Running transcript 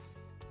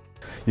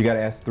You got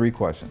to ask 3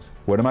 questions.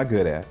 What am I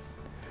good at?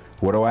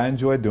 What do I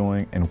enjoy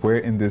doing? And where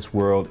in this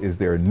world is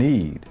there a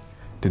need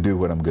to do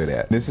what I'm good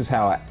at? This is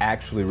how I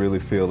actually really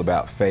feel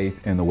about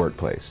faith in the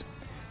workplace.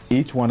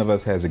 Each one of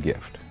us has a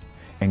gift,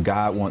 and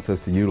God wants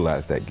us to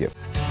utilize that gift.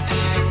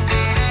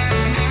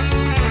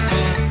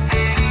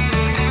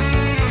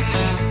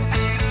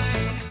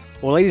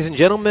 Well, ladies and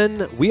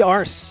gentlemen, we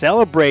are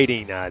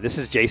celebrating. This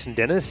is Jason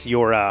Dennis,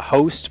 your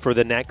host for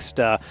the next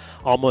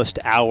almost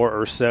hour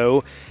or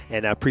so,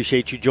 and I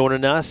appreciate you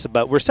joining us.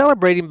 But we're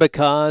celebrating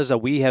because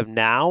we have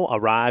now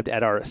arrived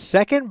at our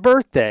 2nd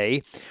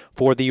birthday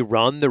for the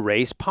Run the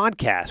Race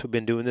podcast. We've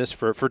been doing this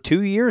for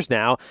 2 years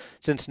now,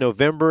 since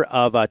November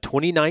of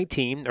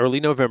 2019, early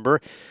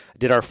November.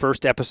 Did our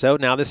first episode.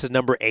 Now this is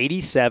number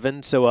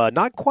 87, so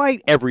not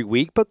quite every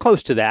week, but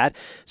close to that.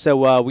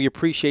 So we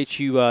appreciate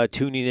you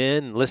tuning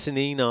in and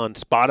listening on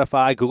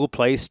Spotify, Google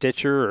Play,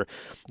 Stitcher, or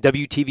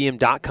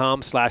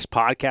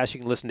WTVM.com/podcast.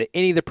 You can listen to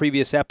any of the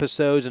previous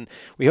episodes, and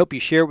we hope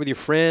you share it with your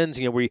friends.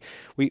 You know,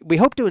 we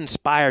hope to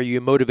inspire you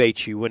and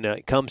motivate you when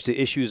it comes to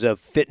issues of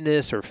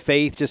fitness or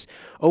faith, just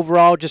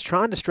overall, just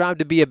trying to strive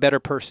to be a better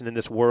person in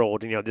this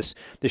world, you know, this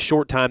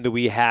short time that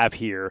we have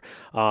here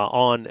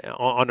on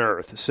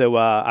Earth. So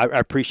I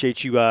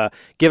appreciate you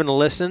giving a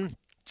listen.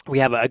 We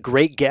have a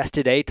great guest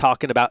today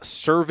talking about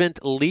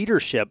servant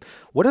leadership.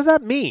 What does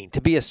that mean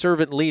to be a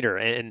servant leader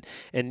and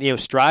you know,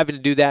 striving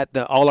to do that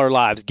all our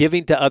lives,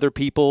 giving to other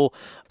people?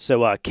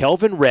 So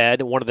Kelvin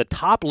Redd, one of the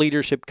top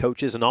leadership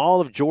coaches in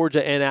all of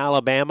Georgia and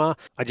Alabama.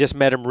 I just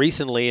met him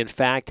recently. In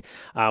fact,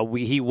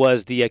 he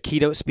was the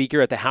keynote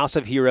speaker at the House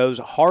of Heroes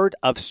Heart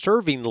of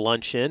Serving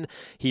Luncheon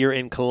here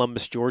in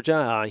Columbus,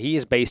 Georgia. He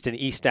is based in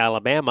East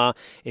Alabama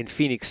in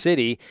Phoenix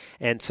City,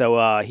 and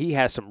so he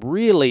has some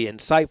really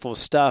insightful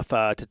stuff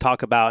to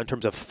talk about in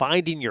terms of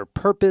finding your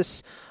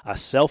purpose,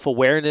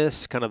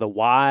 self-awareness, kind of the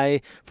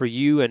why for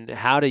you, and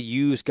how to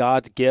use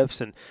God's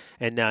gifts, and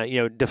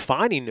you know,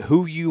 defining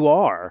who you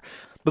are.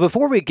 But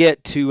before we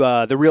get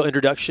to the real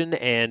introduction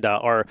and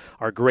our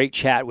great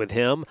chat with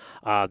him,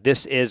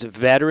 this is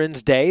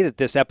Veterans Day that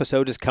this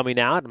episode is coming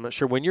out. I'm not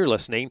sure when you're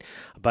listening,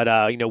 but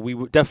you know, we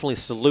definitely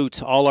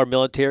salute all our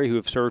military who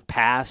have served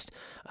past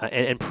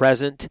and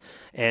present,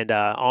 and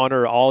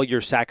honor all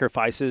your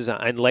sacrifices.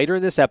 And later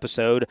in this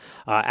episode,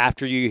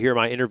 after you hear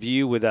my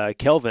interview with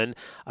Kelvin,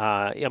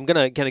 I'm going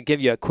to kind of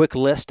give you a quick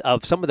list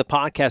of some of the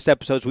podcast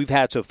episodes we've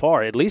had so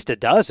far, at least a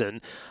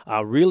dozen.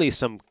 Really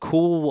some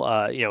cool,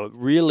 you know,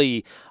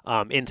 really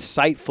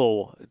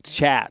insightful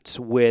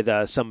chats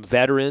with some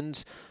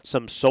veterans,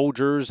 some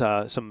soldiers,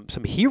 some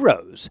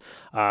heroes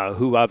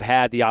who I've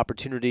had the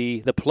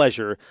opportunity, the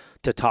pleasure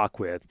to talk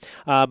with.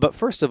 But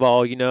first of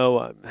all, you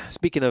know,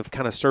 speaking of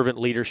kind of servant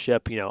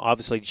leadership, you know,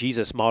 obviously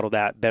Jesus modeled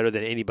that better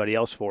than anybody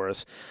else for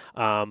us.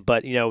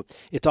 But, you know,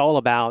 it's all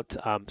about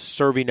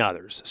serving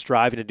others,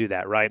 striving to do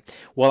that, right?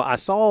 Well, I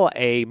saw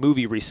a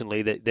movie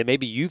recently that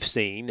maybe you've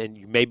seen,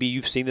 and maybe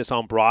you've seen this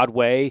on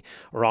Broadway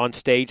or on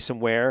stage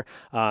somewhere.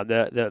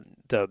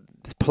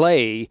 The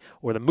play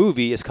or the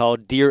movie is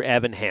called Dear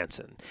Evan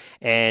Hansen,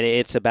 and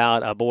it's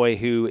about a boy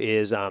who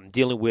is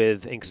dealing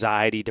with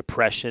anxiety,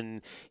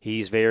 depression.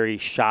 He's very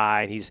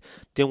shy, and he's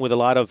dealing with a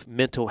lot of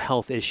mental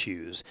health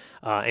issues,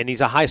 and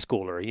he's a high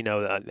schooler. You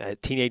know,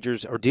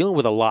 teenagers are dealing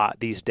with a lot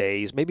these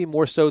days, maybe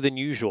more so than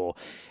usual.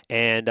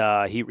 And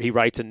he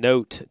writes a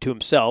note to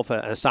himself,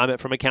 an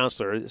assignment from a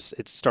counselor.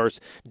 It starts,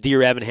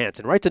 Dear Evan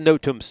Hansen, writes a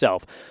note to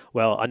himself.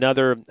 Well,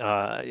 another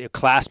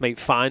classmate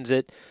finds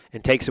it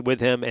and takes it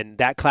with him, and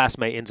that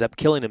classmate ends up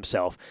killing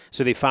himself.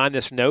 So they find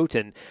this note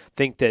and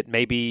think that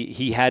maybe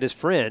he had his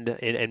friend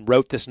and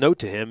wrote this note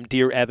to him,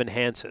 Dear Evan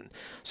Hansen.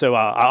 So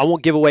I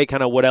won't give away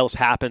kind of what else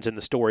happens in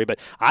the story, but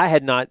I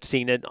had not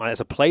seen it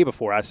as a play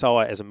before. I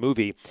saw it as a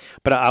movie,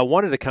 but I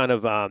wanted to kind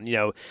of, you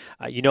know,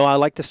 I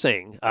like to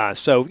sing.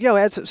 So, you know,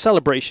 as a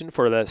celebration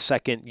for the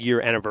 2nd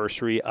year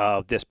anniversary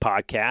of this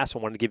podcast, I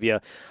wanted to give you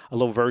a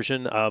little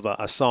version of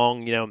a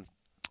song, you know.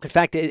 In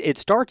fact, it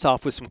starts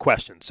off with some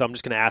questions, so I'm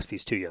just going to ask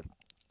these to you.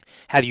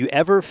 Have you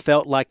ever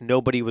felt like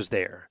nobody was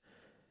there?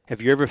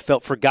 Have you ever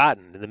felt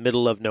forgotten in the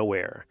middle of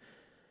nowhere?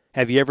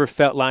 Have you ever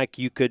felt like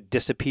you could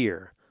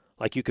disappear,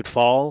 like you could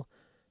fall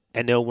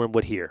and no one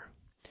would hear?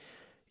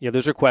 You know,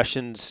 those are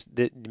questions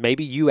that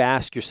maybe you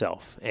ask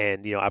yourself,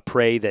 and, you know, I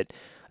pray that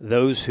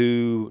those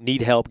who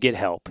need help get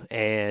help.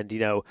 And,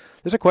 you know,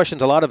 those are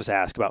questions a lot of us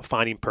ask about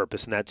finding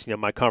purpose, and that's, you know,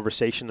 my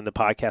conversation in the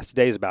podcast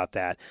today is about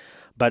that.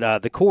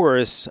 But the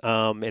chorus,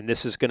 and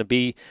this is going to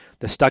be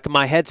the Stuck in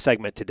My Head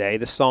segment today.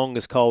 The song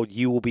is called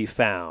You Will Be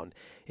Found.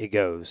 It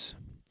goes,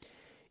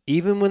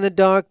 even when the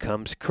dark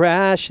comes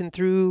crashing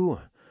through,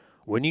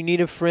 when you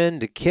need a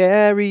friend to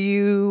carry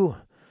you,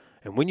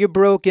 and when you're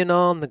broken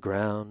on the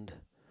ground,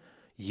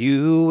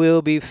 you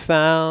will be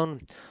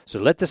found. So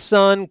let the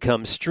sun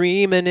come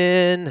streaming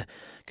in,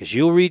 'cause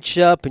you'll reach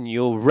up and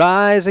you'll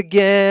rise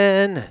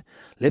again.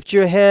 Lift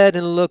your head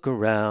and look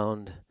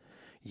around.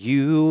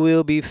 You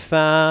will be found.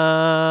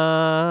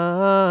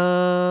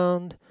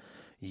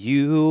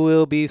 You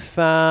will be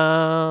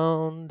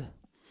found.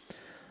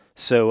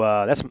 So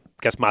that's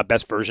guess my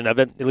best version of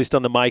it, at least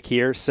on the mic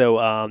here. So,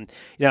 and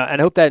I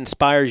hope that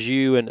inspires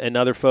you and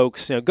other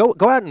folks. Go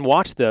out and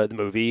watch the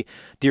movie,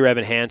 Dear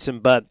Evan Hansen.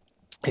 But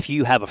if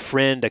you have a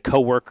friend, a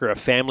coworker, a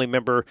family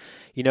member,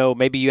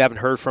 maybe you haven't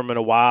heard from in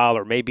a while,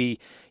 or maybe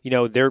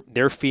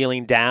they're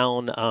feeling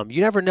down.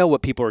 You never know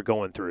what people are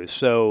going through.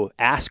 So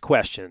ask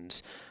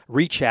questions,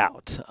 reach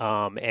out,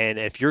 and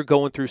if you're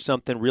going through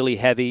something really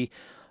heavy,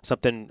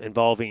 something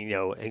involving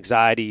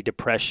anxiety,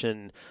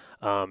 depression,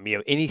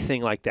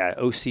 anything like that,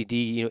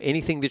 OCD,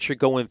 anything that you're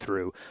going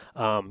through,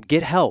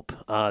 get help.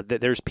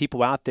 There's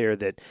people out there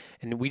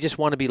and we just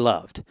want to be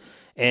loved.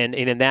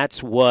 And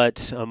that's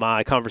what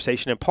my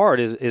conversation in part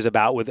is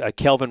about with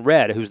Kelvin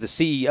Redd, who's the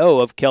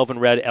CEO of Kelvin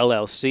Redd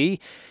LLC.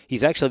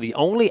 He's actually the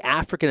only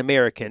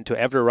African-American to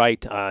ever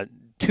write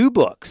 2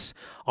 books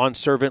on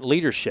servant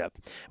leadership.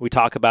 We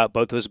talk about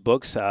both those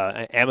books,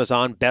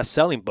 Amazon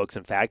best-selling books,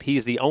 in fact.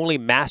 He's the only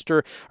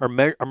master or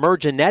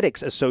Emerge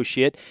Genetics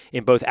associate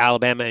in both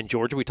Alabama and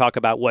Georgia. We talk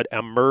about what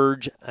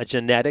Emerge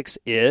Genetics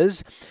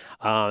is.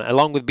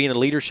 Along with being a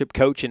leadership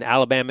coach in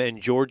Alabama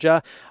and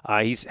Georgia,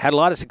 he's had a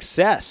lot of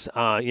success,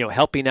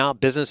 helping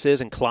out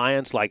businesses and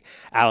clients like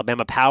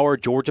Alabama Power,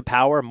 Georgia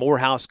Power,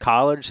 Morehouse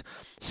College,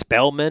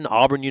 Spelman,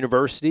 Auburn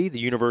University, the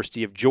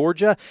University of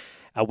Georgia,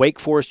 Wake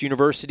Forest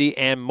University,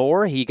 and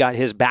more. He got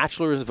his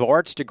Bachelor's of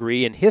Arts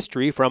degree in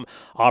history from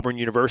Auburn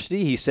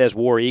University. He says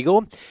War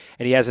Eagle.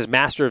 And he has his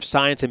Master of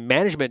Science in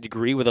Management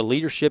degree with a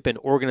Leadership and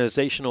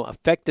Organizational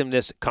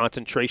Effectiveness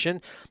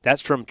concentration.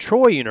 That's from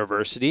Troy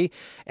University.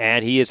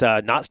 And he is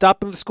not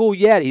stopping the school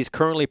yet. He's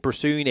currently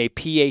pursuing a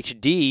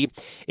PhD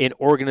in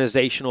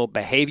Organizational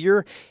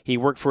Behavior. He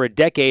worked for a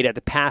decade at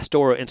the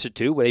Pastoral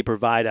Institute, where they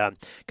provide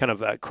kind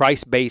of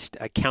Christ-based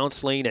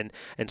counseling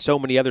and so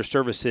many other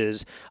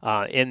services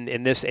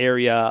in this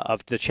area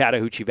of the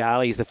Chattahoochee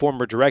Valley. He's the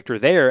former director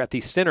there at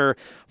the Center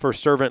for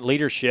Servant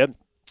Leadership.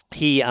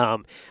 He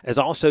has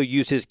also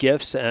used his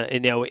gifts,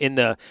 in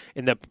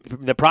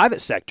the private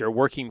sector,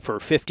 working for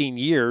 15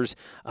 years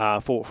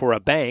for a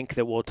bank.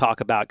 That we'll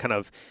talk about, kind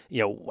of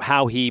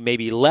how he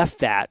maybe left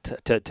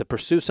that to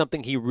pursue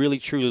something he really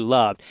truly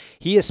loved.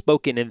 He has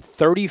spoken in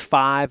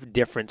 35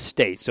 different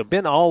states, so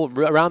been all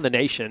around the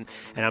nation,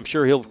 and I'm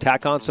sure he'll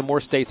tack on some more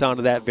states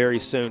onto that very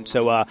soon.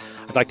 So I'd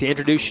like to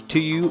introduce to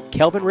you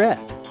Kelvin Redd.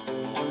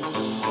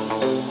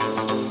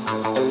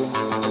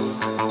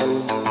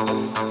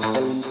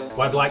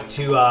 I'd like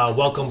to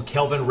welcome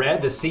Kelvin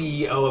Redd, the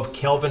CEO of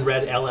Kelvin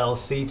Redd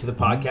LLC, to the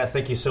podcast.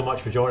 Thank you so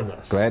much for joining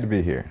us. Glad to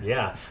be here.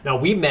 Yeah. Now,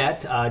 we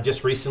met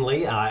just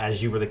recently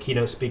as you were the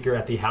keynote speaker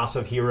at the House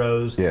of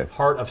Heroes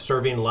Heart of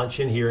Serving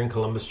Luncheon here in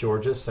Columbus,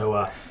 Georgia.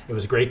 So it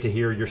was great to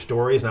hear your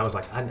stories, and I was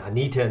like, I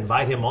need to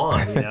invite him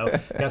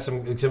on. Got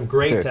some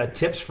great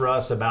tips for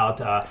us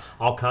about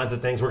all kinds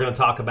of things. We're going to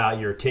talk about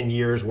your 10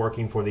 years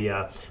working for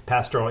the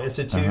Pastoral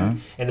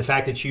Institute and the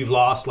fact that you've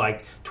lost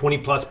like 20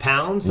 plus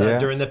pounds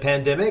during the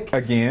pandemic.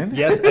 Again.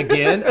 Yes,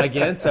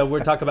 again. So we're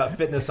talking about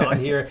fitness on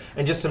here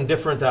and just some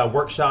different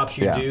workshops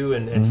you do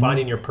and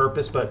finding your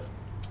purpose. But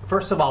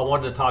first of all, I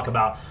wanted to talk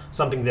about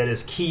something that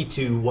is key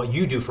to what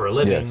you do for a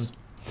living,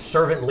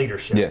 servant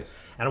leadership.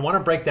 Yes. And I want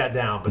to break that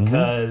down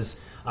because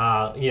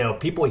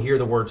people hear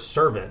the word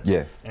servant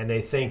and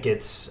they think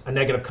it's a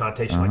negative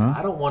connotation. Like,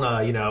 I don't want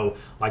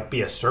to,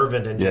 be a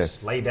servant and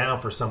just lay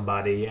down for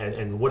somebody.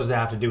 And what does that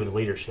have to do with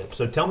leadership?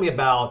 So tell me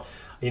about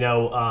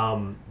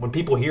when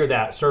people hear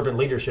that servant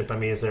leadership,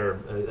 is there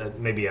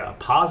maybe a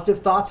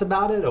positive thoughts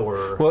about it,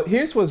 or? Well,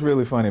 here's what's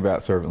really funny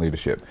about servant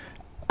leadership.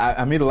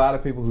 I meet a lot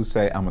of people who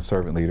say, I'm a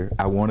servant leader.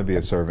 I want to be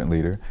a servant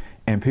leader.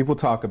 And people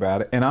talk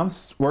about it. And I'm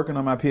working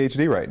on my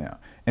PhD right now.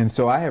 And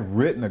so I have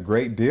written a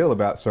great deal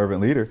about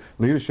servant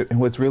leadership. And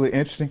what's really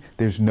interesting,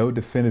 there's no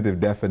definitive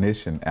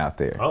definition out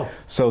there. Oh.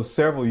 So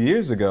several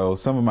years ago,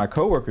 some of my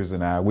coworkers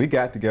and I, we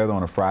got together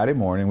on a Friday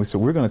morning. We said,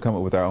 we're going to come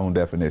up with our own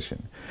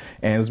definition.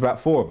 And it was about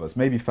 4 of us,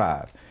 maybe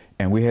 5.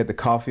 And we had the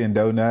coffee and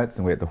donuts,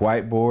 and we had the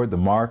whiteboard, the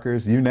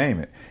markers, you name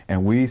it.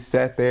 And we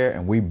sat there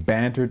and we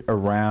bantered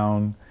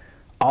around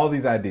all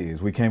these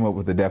ideas. We came up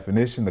with the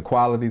definition, the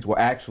qualities. Well,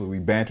 actually, we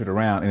bantered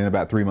around, and then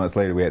about 3 months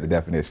later, we had the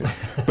definition.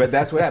 But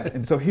that's what happened.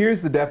 And so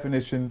here's the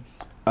definition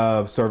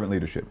of servant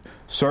leadership.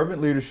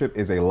 Servant leadership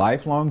is a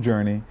lifelong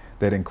journey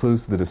that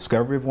includes the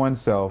discovery of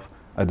oneself,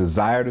 a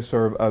desire to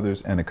serve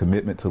others, and a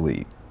commitment to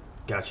lead.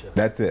 Gotcha.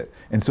 That's it.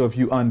 And so if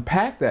you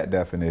unpack that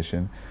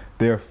definition,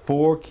 there are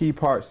 4 key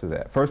parts to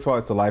that. First of all,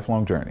 it's a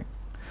lifelong journey.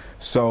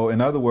 So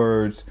in other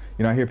words,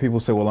 I hear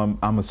people say, well,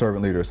 I'm a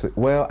servant leader. I say,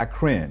 well, I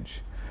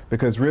cringe.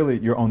 Because really,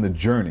 you're on the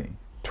journey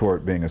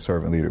toward being a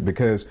servant leader.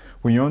 Because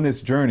when you're on this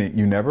journey,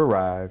 you never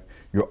arrive.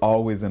 You're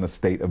always in a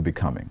state of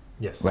becoming.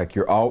 Yes. Like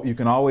you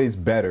can always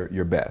better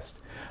your best.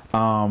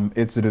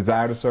 It's a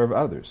desire to serve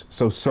others.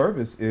 So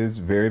service is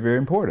very, very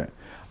important.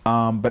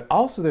 But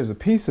also there's a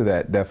piece of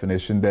that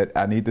definition that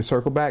I need to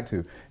circle back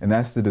to, and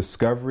that's the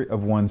discovery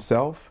of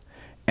oneself.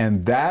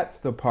 And that's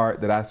the part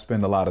that I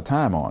spend a lot of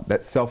time on,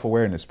 that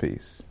self-awareness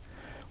piece.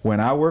 When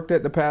I worked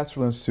at the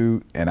Pastoral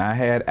Institute and I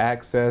had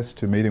access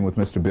to meeting with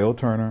Mr. Bill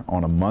Turner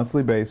on a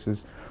monthly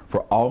basis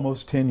for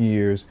almost 10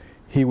 years,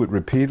 he would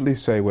repeatedly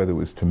say, whether it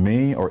was to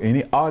me or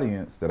any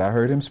audience that I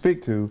heard him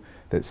speak to,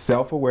 that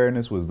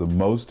self-awareness was the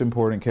most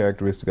important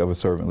characteristic of a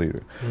servant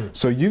leader.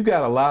 So you've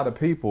got a lot of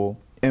people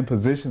in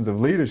positions of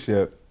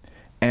leadership,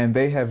 and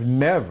they have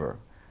never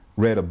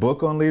read a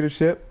book on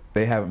leadership.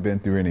 They haven't been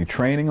through any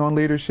training on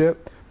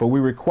leadership, but we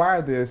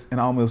require this in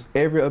almost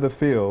every other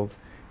field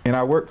in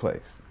our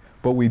workplace.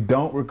 But we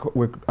don't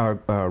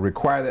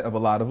require that of a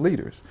lot of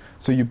leaders.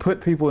 So you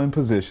put people in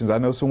positions. I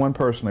know someone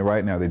personally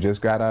right now, they just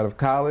got out of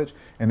college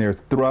and they're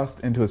thrust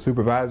into a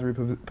supervisory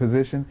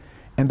position,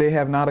 and they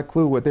have not a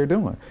clue what they're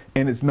doing.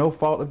 And it's no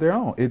fault of their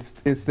own. It's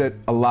that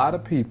a lot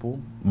of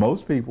people,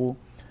 most people,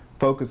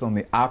 focus on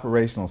the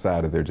operational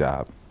side of their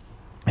job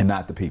and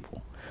not the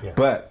people. Yeah.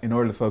 But in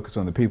order to focus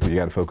on the people, you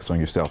got to focus on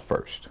yourself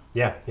first.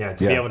 To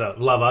be able to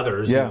love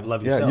others and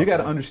love yourself. You got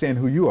to understand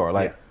who you are.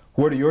 Like,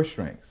 what are your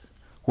strengths?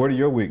 What are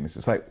your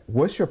weaknesses? Like,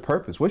 what's your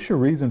purpose? What's your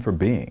reason for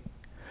being?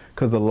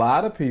 Because a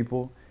lot of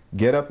people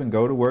get up and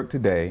go to work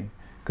today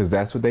because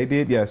that's what they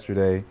did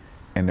yesterday,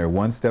 and they're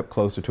one step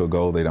closer to a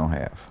goal they don't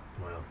have.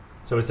 Wow.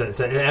 So it's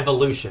an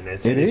evolution.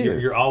 It is.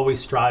 You're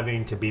always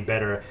striving to be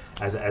better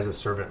as a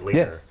servant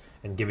leader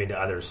and giving to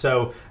others.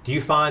 So do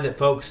you find that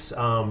folks,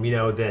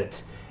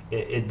 that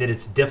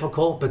it's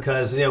difficult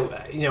because,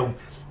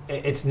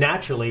 it's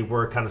naturally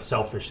we're kind of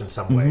selfish in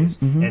some ways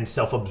and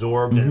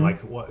self-absorbed and like,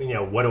 what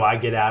do I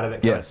get out of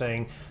it kind of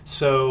thing.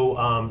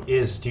 So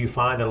do you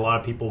find that a lot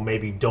of people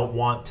maybe don't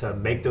want to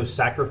make those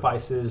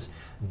sacrifices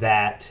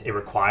that it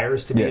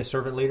requires to be a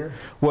servant leader?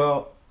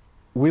 Well,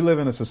 we live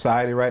in a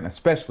society right now,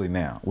 especially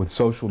now with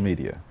social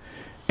media.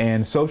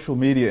 And social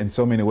media in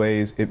so many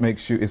ways,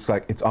 it's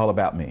like it's all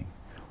about me.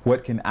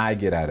 What can I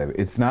get out of it?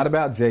 It's not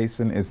about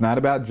Jason, it's not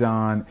about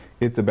John,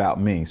 it's about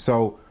me.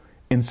 So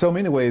in so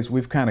many ways,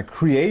 we've kind of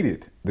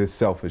created this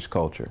selfish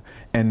culture.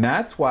 And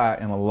that's why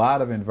in a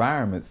lot of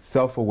environments,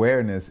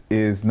 self-awareness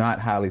is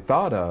not highly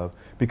thought of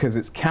because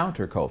it's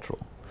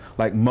countercultural.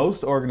 Like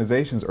most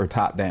organizations are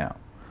top down.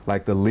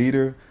 Like the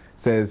leader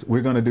says,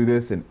 we're going to do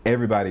this and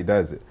everybody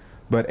does it.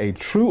 But a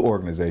true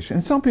organization,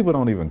 and some people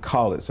don't even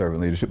call it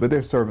servant leadership, but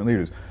they're servant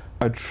leaders.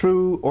 A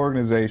true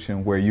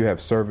organization where you have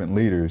servant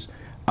leaders,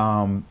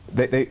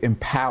 they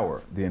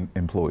empower the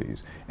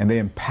employees, and they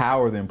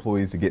empower the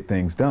employees to get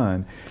things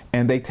done,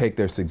 and they take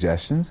their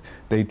suggestions.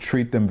 They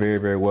treat them very,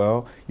 very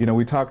well.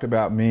 We talked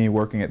about me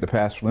working at the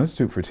Pastoral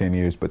Institute for 10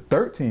 years, but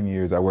 13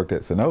 years I worked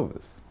at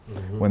Synovus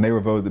when they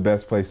were voted the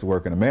best place to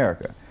work in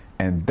America.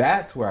 And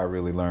that's where I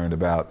really learned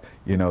about,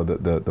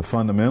 the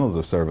fundamentals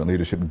of servant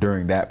leadership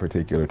during that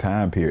particular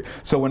time period.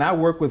 So when I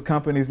work with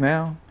companies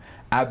now,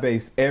 I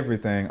base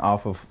everything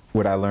off of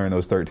what I learned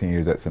those 13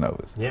 years at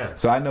Synovus. Yeah.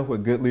 So I know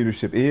what good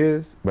leadership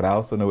is, but I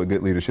also know what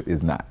good leadership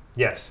is not.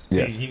 Yes.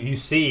 So you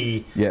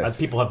see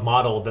people have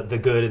modeled the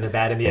good and the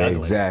bad and the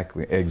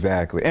ugly.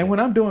 Exactly. And when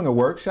I'm doing a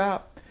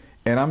workshop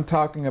and I'm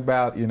talking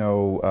about,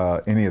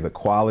 any of the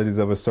qualities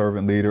of a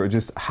servant leader or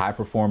just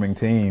high-performing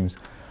teams,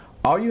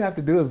 all you have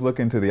to do is look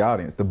into the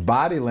audience. The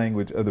body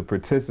language of the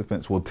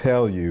participants will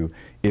tell you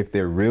if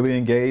they're really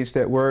engaged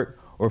at work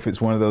or if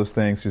it's one of those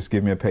things, just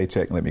give me a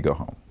paycheck and let me go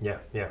home.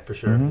 Yeah, for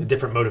sure.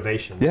 Different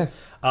motivations.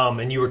 Yes.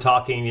 And you were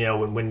talking,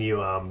 when you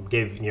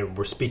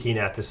were speaking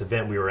at this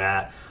event we were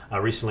at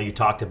recently, you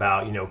talked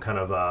about,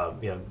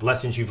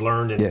 lessons you've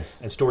learned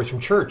and stories from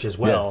church as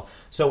well. Yes.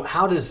 So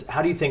how do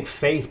you think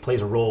faith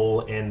plays a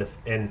role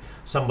in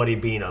somebody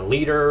being a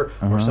leader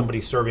or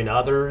somebody serving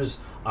others?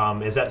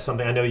 Is that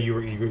something, I know you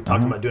were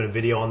talking about doing a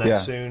video on that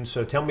soon.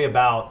 So tell me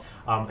about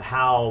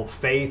how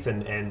faith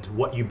and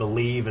what you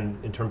believe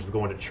in terms of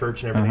going to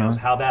church and everything else,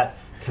 how that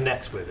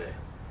connects with it.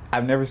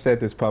 I've never said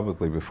this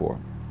publicly before,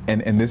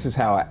 and this is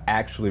how I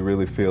actually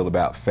really feel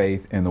about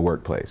faith in the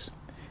workplace.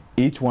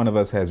 Each one of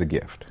us has a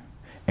gift,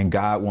 and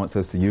God wants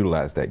us to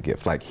utilize that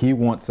gift. Like He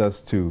wants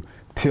us to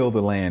till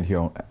the land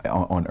here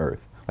on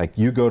earth. Like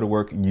you go to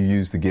work and you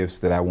use the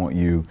gifts that I want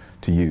you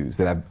to use,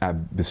 that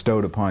I've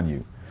bestowed upon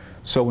you.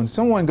 So when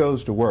someone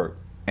goes to work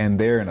and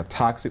they're in a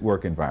toxic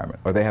work environment,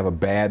 or they have a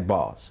bad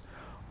boss,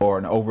 or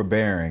an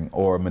overbearing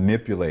or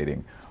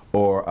manipulating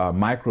or a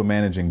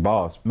micromanaging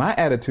boss, my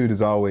attitude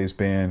has always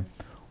been,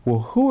 well,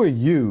 who are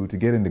you to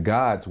get into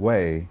God's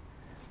way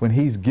when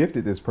He's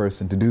gifted this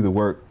person to do the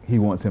work He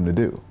wants him to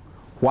do?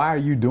 Why are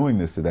you doing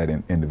this to that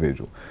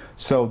individual?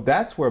 So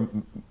that's where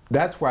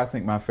I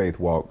think my faith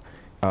walk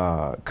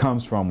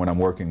comes from when I'm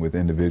working with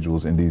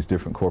individuals in these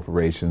different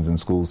corporations and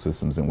school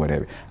systems and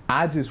whatever.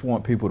 I just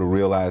want people to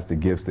realize the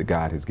gifts that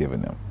God has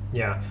given them.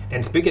 Yeah,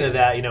 and speaking of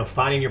that,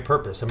 finding your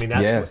purpose. I mean,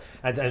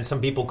 that's and some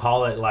people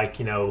call it like,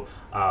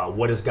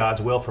 what is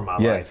God's will for my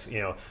life?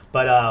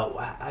 But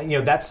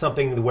that's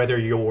something whether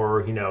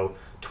you're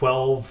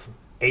 12,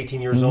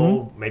 18 years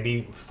old,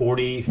 maybe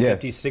 40,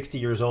 50, 60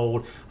 years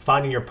old,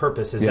 finding your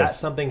purpose. Is that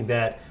something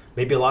that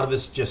maybe a lot of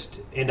us just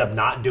end up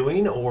not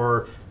doing,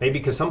 or maybe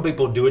because some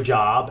people do a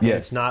job and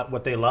it's not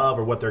what they love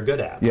or what they're good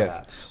at,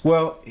 perhaps?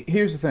 Well,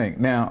 here's the thing.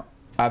 Now,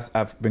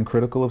 I've been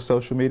critical of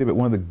social media, but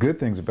one of the good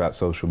things about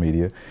social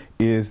media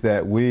is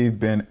that we've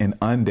been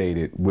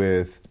inundated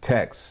with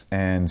texts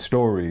and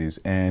stories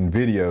and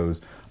videos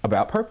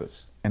about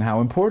purpose. and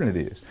how important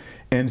it is.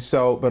 And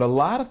so, but a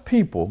lot of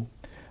people,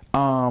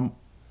 from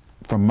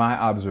my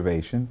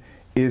observation,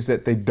 is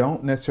that they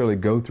don't necessarily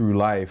go through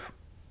life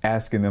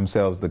asking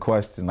themselves the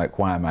question, like,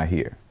 why am I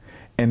here?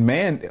 And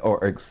they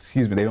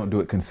don't do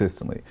it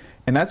consistently.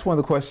 And that's one of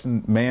the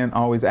questions man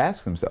always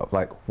asks himself,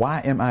 like,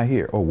 why am I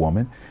here? Or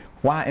woman,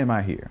 why am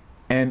I here?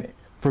 And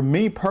for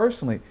me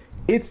personally,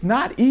 it's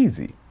not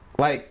easy.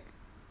 Like,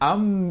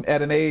 I'm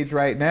at an age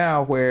right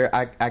now where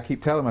I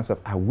keep telling myself,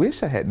 I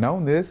wish I had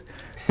known this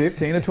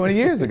 15 or 20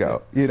 years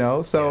ago, you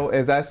know? So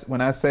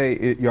when I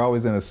say you're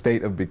always in a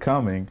state of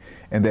becoming,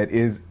 and it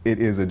is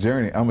a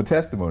journey, I'm a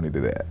testimony to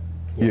that,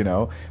 you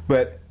know?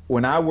 But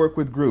when I work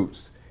with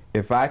groups,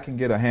 if I can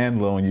get a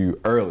handle on you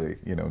early,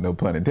 you know, no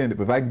pun intended,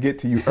 but if I can get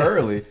to you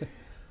early,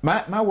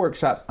 my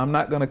workshops, I'm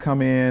not going to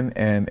come in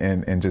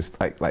and just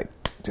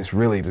just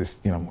really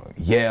just, you know,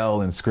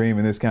 yell and scream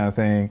and this kind of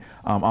thing.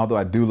 Although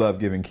I do love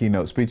giving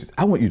keynote speeches,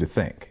 I want you to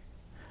think.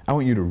 I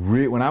want you to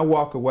when I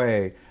walk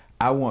away,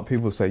 I want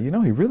people to say, you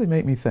know, he really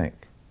made me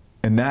think.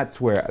 And that's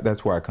where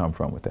I come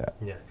from with that.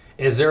 Yeah.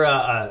 Is there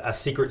a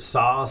secret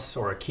sauce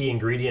or a key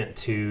ingredient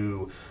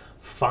to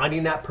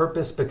finding that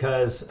purpose?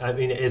 Because, I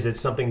mean, is it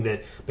something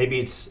that maybe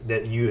it's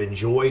that you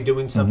enjoy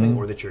doing something,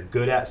 or that you're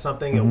good at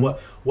something? And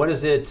what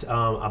is it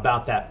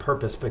about that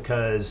purpose?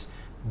 Because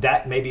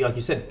that maybe, like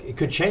you said, it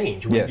could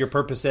change. Your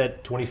purpose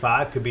at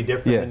 25 could be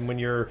different than when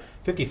you're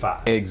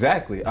 55.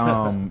 Exactly.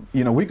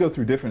 You know, we go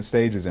through different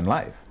stages in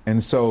life.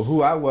 And so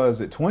who I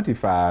was at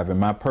 25 and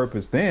my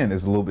purpose then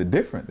is a little bit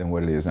different than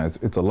what it is now.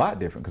 It's a lot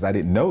different because I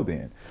didn't know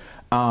then.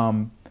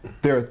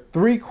 There are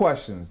 3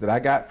 questions that I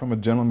got from a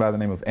gentleman by the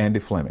name of Andy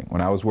Fleming.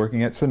 When I was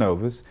working at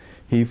Synovus,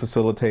 he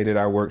facilitated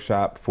our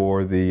workshop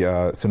for the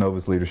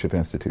Synovus Leadership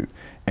Institute.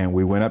 And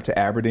we went up to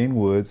Aberdeen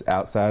Woods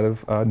outside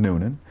of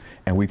Noonan,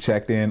 and we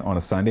checked in on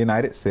a Sunday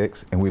night at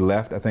 6, and we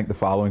left, I think, the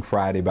following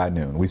Friday by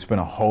noon. We spent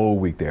a whole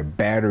week there,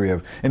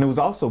 and it was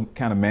also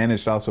kind of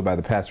managed also by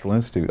the Pastoral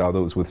Institute,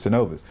 although it was with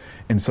Synovus.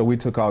 And so we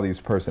took all these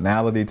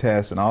personality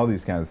tests and all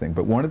these kinds of things.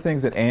 But one of the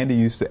things that Andy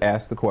used to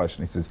ask the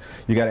question, he says,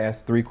 you got to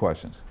ask 3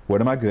 questions.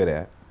 What am I good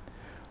at?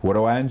 What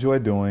do I enjoy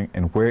doing?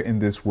 And where in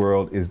this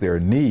world is there a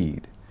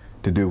need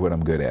to do what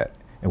I'm good at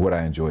and what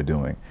I enjoy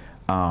doing?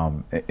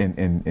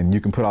 And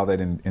you can put all that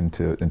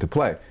into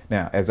play.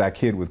 Now, as I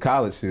kid with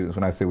college students,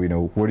 when I say,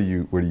 what are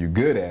you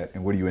good at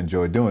and what do you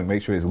enjoy doing?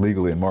 Make sure it's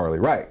legally and morally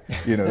right,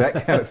 you know,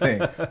 that kind of thing.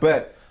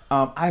 But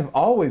I've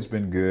always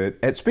been good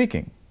at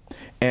speaking.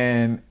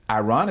 And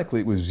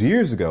ironically, it was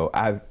years ago,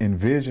 I've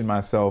envisioned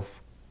myself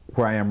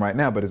where I am right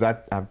now. But as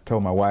I've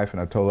told my wife and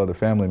I've told other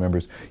family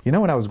members, you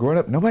know, when I was growing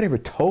up, nobody ever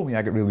told me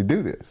I could really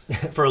do this.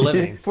 For a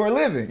living. For a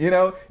living. You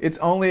know, it's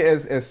only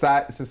as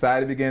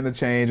society began to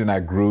change and I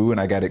grew and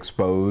I got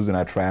exposed and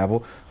I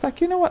traveled, it's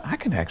like, you know what, I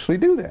can actually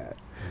do that.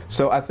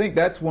 So I think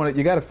that's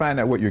you got to find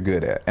out what you're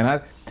good at.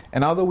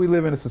 And although we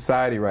live in a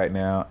society right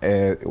now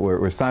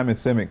where Simon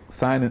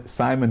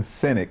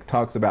Sinek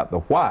talks about the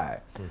why,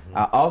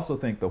 I also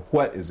think the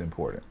what is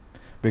important.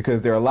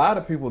 Because there are a lot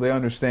of people, they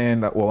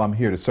understand that, well, I'm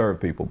here to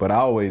serve people. But I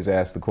always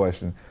ask the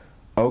question,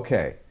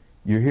 okay,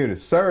 you're here to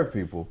serve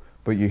people,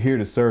 but you're here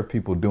to serve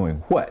people doing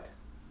what?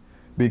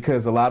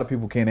 Because a lot of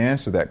people can't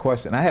answer that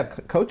question. I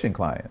have coaching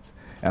clients,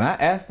 and I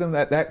ask them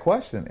that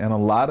question, and a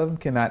lot of them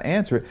cannot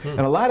answer it. And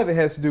a lot of it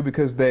has to do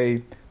because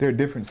they're at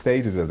different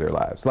stages of their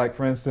lives. Like,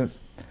 for instance,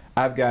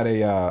 I've got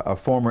a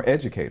former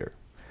educator.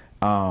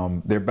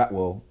 They're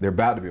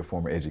about to be a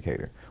former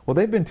educator. Well,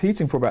 they've been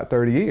teaching for about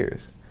 30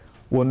 years.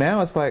 Well,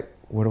 now it's like,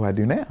 what do I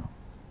do now?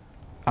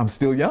 I'm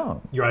still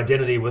young. Your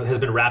identity has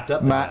been wrapped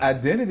up in My that.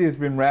 identity has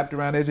been wrapped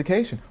around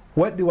education.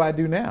 What do I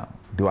do now?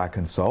 Do I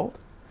consult?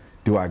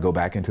 Do I go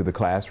back into the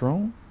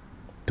classroom?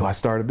 Do I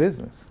start a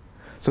business?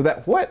 So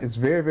that what is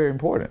very, very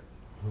important.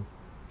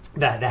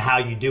 The how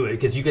you do it,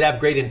 because you could have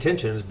great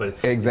intentions, but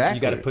exactly.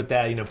 You got to put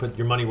that, put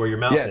your money where your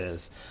mouth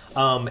is.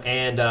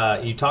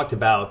 And you talked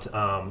about,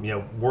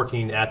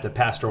 working at the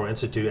Pastoral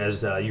Institute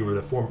as you were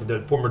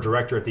the former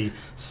director at the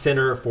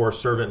Center for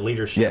Servant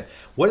Leadership.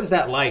 Yes. What is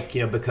that like?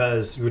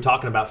 Because you were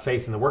talking about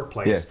faith in the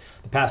workplace. Yes.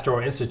 The Pastoral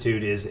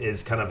Institute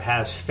is kind of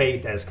has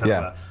faith as kind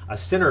of a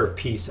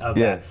centerpiece of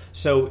that.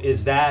 So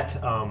is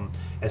that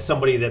as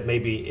somebody that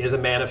maybe is a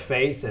man of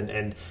faith,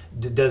 and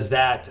does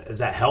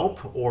that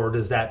help, or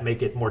does that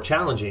make it more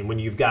challenging when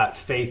you've got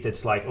faith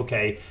that's like,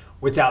 okay,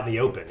 it's out in the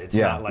open. It's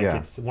not like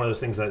it's one of those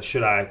things that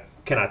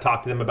can I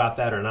talk to them about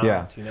that or not?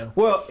 Yeah.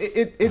 Well,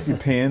 it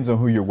depends on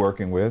who you're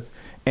working with.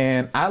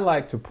 And I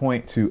like to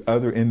point to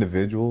other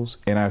individuals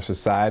in our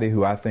society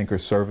who I think are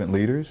servant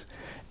leaders.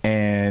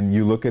 And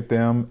you look at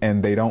them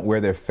and they don't wear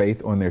their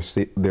faith on their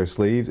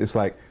sleeves. It's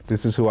like,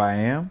 this is who I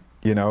am.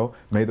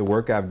 May the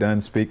work I've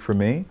done speak for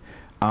me.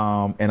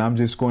 And I'm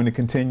just going to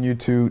continue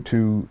to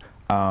do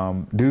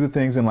the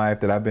things in life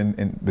that I've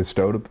been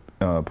bestowed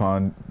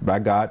upon by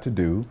God to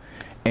do.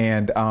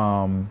 And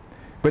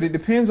but it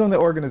depends on the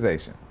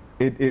organization.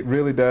 It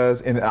really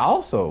does, and it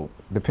also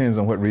depends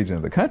on what region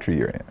of the country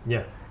you're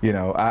in.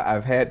 Yeah.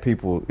 I've had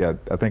people.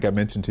 I think I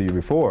mentioned to you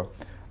before.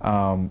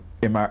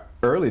 In my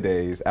early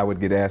days, I would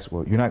get asked,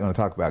 "Well, you're not going to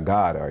talk about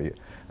God, are you?"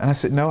 And I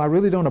said, no, I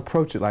really don't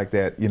approach it like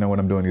that, when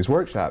I'm doing these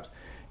workshops.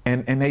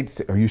 And they'd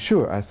say, are you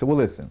sure? I said, well,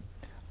 listen,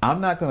 I'm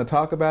not going to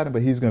talk about him,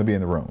 but he's going to be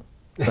in the room.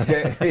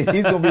 Okay,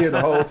 he's going to be here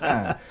the whole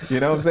time.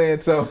 You know what I'm saying?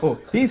 So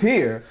he's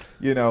here,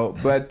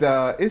 but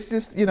it's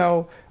just,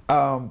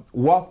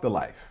 walk the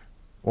life.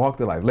 Walk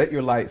the life. Let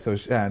your light so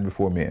shine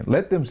before men.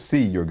 Let them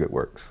see your good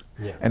works.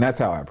 Yeah. And that's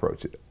how I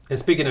approach it. And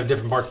speaking of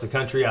different parts of the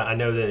country, I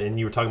know that, and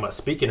you were talking about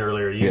speaking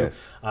earlier, you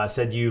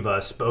said you've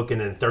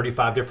spoken in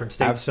 35 different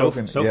states so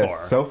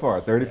far. So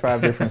far,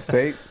 35 different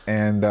states,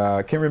 and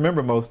can't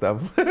remember most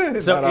of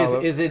them.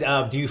 So is it,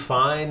 do you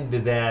find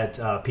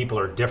that people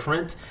are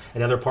different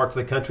in other parts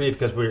of the country?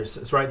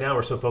 Because right now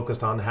we're so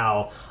focused on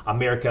how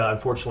America,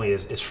 unfortunately,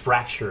 is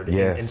fractured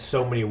in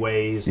so many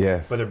ways,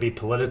 whether it be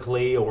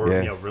politically or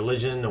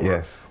religion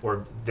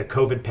or the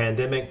COVID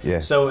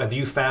pandemic. So have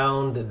you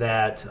found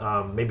that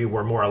maybe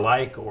we're more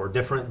alike or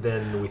different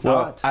than we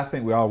thought? Well, I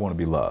think we all want to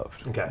be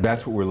loved. Okay.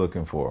 That's what we're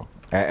looking for.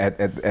 At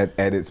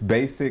its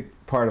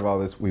basic part of all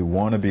this, we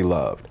want to be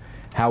loved.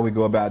 How we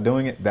go about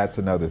doing it, that's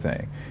another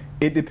thing.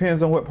 It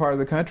depends on what part of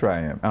the country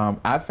I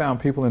am. I found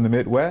people in the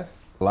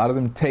Midwest, a lot of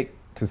them take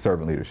to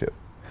servant leadership.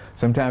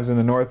 Sometimes in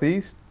the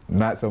Northeast,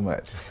 not so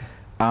much.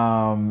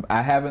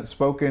 I haven't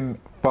spoken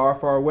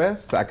far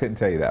west, so I couldn't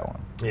tell you that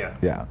one.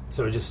 Yeah.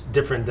 So just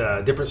different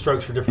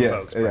strokes for different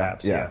folks,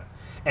 perhaps. Yeah.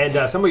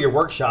 And some of your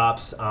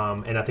workshops,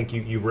 and I think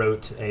you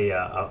wrote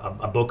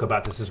a book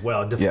about this as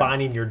well,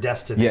 Defining Your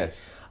Destiny.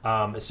 Yes.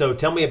 So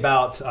tell me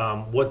about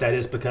what that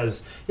is,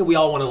 because we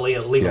all want to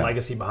leave a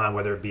legacy behind,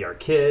 whether it be our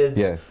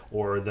kids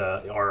or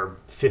our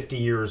 50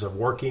 years of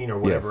working or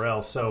whatever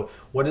else. So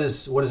what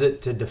is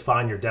it to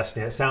define your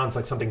destiny? It sounds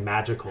like something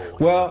magical.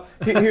 Well,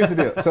 here's the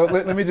deal. So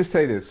let me just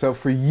tell you this. So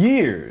for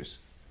years,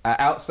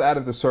 outside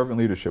of the servant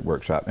leadership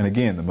workshop, and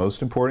again, the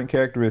most important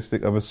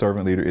characteristic of a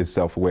servant leader is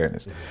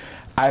self-awareness.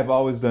 I've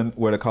always done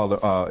what it's called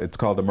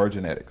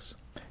Emergenetics,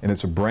 and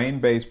it's a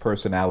brain-based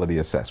personality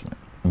assessment.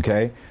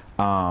 Okay,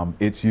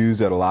 it's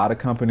used at a lot of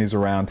companies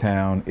around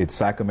town. It's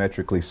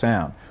psychometrically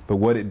sound, but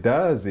what it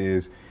does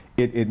is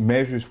it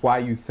measures why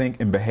you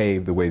think and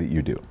behave the way that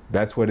you do.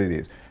 That's what it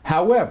is.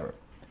 However,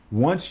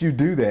 once you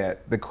do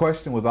that, the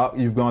question was,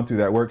 you've gone through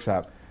that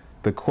workshop,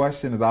 the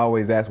question is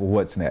always asked, well,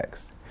 what's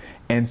next?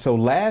 And so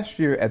last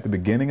year at the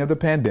beginning of the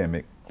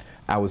pandemic,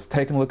 I was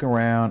taking a look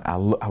around. I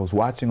was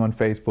watching on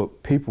Facebook.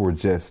 People were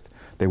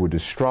they were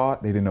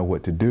distraught. They didn't know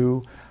what to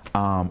do.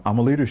 I'm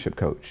a leadership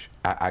coach.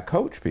 I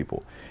coach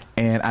people.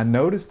 And I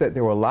noticed that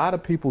there were a lot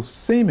of people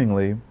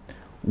seemingly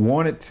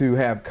wanted to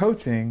have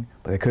coaching,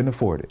 but they couldn't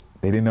afford it.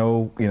 They didn't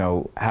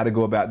know, how to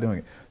go about doing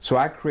it. So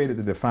I created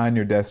the Define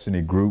Your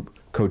Destiny group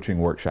coaching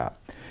workshop.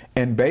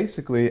 And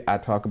basically, I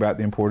talk about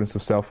the importance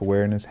of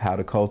self-awareness, how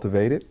to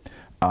cultivate it.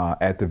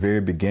 At the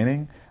very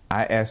beginning,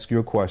 I ask you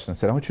a question. I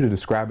said, I want you to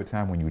describe a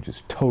time when you were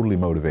just totally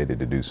motivated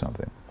to do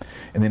something.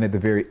 And then at the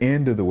very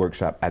end of the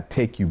workshop, I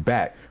take you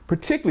back,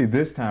 particularly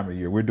this time of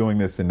year. We're doing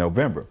this in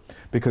November,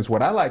 because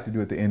what I like to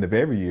do at the end of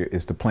every year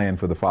is to plan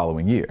for the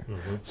following year.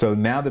 Mm-hmm. So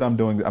now that I'm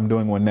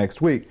doing one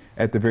next week,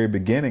 at the very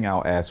beginning,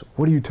 I'll ask,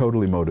 what are you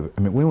totally motivated?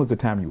 I mean, when was the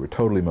time you were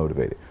totally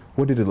motivated?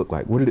 What did it look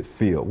like? What did it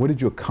feel? What did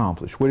you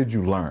accomplish? What did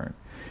you learn?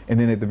 And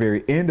then at the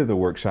very end of the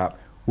workshop,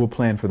 we'll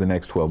plan for the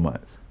next 12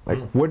 months. Like,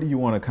 what do you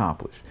want to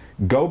accomplish?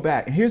 Go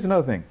back. And here's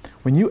another thing.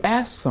 When you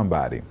ask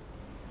somebody,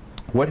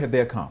 what have they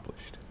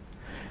accomplished?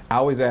 I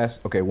always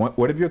ask, okay,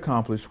 what have you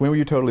accomplished? When were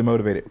you totally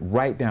motivated?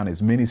 Write down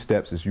as many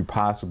steps as you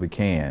possibly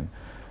can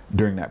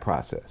during that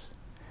process.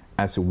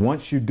 I said,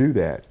 once you do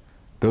that,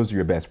 those are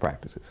your best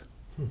practices.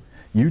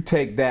 You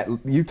take that,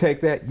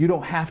 you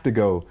don't have to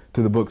go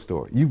to the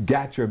bookstore. You've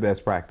got your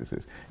best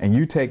practices. And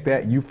you take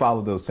that, you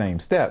follow those same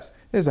steps.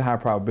 There's a high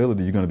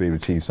probability you're going to be able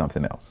to achieve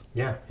something else.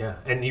 Yeah.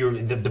 And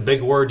the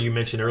big word you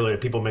mentioned earlier,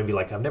 people may be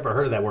like, I've never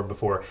heard of that word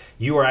before.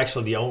 You are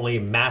actually the only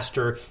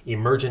master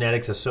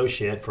Emergenetics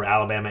associate for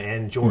Alabama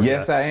and Georgia.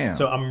 Yes, I am.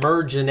 So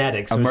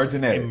Emergenetics. So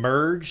Emergenetics.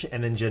 Emerge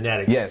and then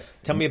genetics. Yes.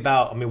 Tell me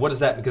about, what is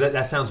that? Because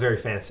that sounds very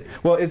fancy.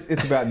 Well, it's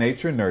about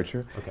nature and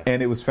nurture. Okay.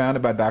 And it was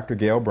founded by Dr.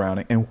 Gail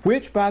Browning, and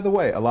which, by the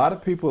way, a lot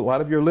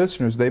of your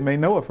listeners, they may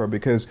know of her,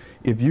 because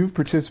if you've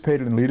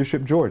participated in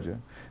Leadership Georgia,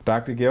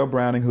 Dr. Gail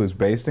Browning, who is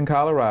based in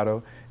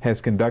Colorado,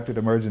 has conducted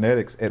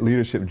Emergenetics at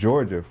Leadership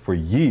Georgia for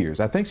years.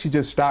 I think she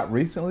just stopped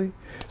recently.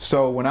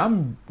 So when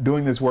I'm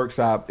doing this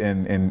workshop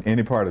in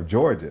any part of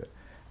Georgia,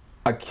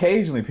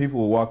 occasionally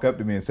people will walk up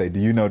to me and say, do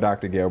you know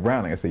Dr. Gail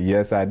Browning? I say,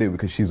 yes, I do,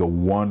 because she's a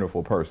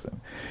wonderful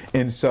person.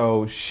 And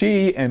so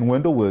she and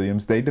Wendell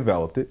Williams, they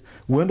developed it.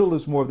 Wendell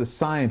is more of the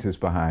scientist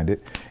behind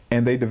it,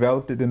 and they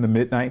developed it in the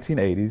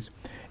mid-1980s,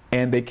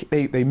 and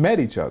they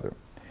met each other.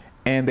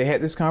 And they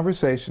had this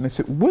conversation. They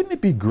said, wouldn't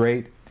it be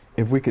great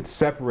if we could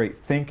separate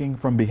thinking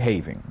from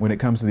behaving when it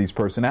comes to these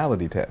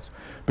personality tests?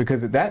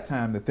 Because at that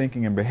time, the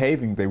thinking and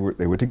behaving, they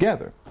were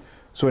together.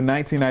 So in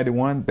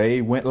 1991,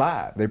 they went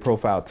live. They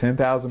profiled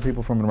 10,000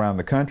 people from around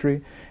the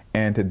country.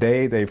 And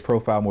today, they've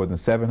profiled more than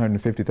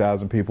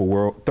 750,000 people,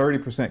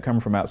 30%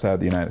 coming from outside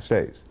the United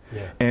States.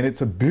 Yeah. And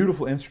it's a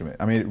beautiful instrument.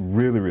 I mean, it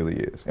really, really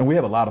is. And we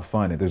have a lot of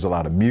fun. There's a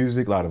lot of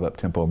music, a lot of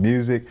up-tempo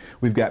music.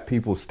 We've got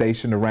people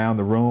stationed around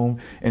the room.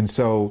 And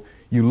so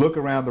you look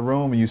around the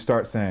room and you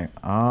start saying,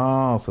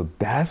 oh, so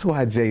that's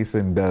why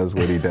Jason does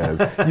what he does.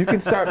 You can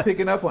start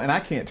picking up on, and I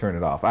can't turn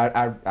it off.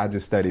 I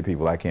just study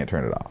people. I can't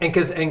turn it off.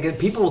 And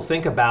people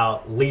think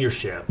about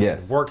leadership,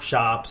 yes.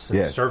 workshops, and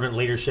yes. servant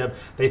leadership.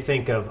 They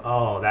think of,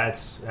 oh,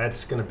 that's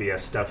going to be a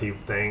stuffy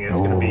thing. It's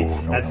going to be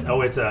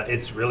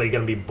it's really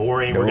going to be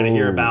boring. We're going to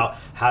hear about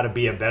how to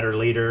be a better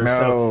leader.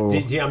 No.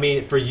 So, I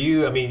mean, for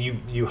you, I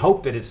mean, you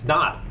hope that it's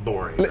not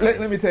boring. Right?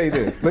 Let me tell you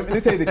this. Let me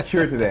tell you the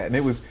cure to that.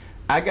 And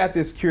I got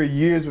this cure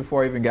years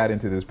before I even got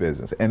into this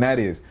business, and that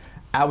is,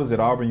 I was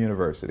at Auburn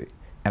University,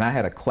 and I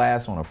had a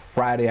class on a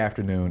Friday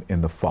afternoon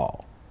in the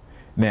fall.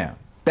 Now,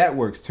 that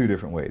works two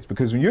different ways,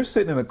 because when you're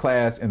sitting in a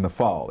class in the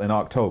fall, in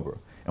October,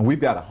 and we've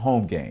got a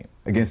home game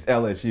against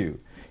LSU,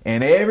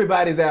 and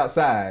everybody's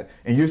outside,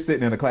 and you're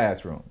sitting in a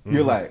classroom,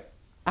 you're like,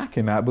 I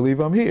cannot believe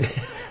I'm here.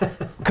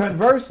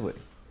 Conversely,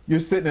 you're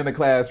sitting in a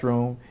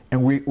classroom,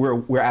 and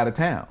we're out of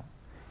town,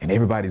 and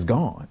everybody's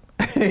gone.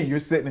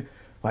 You're sitting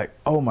like,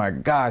 oh my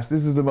gosh,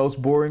 this is the most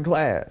boring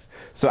class.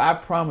 So I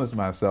promised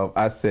myself,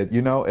 I said,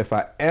 if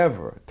I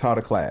ever taught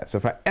a class,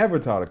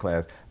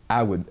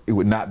 it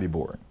would not be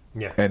boring.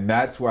 Yeah. And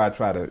that's where I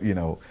try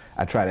to,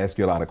 ask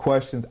you a lot of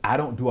questions. I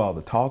don't do all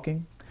the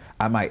talking.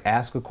 I might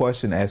ask a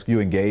question, ask you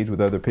to engage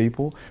with other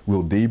people.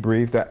 We'll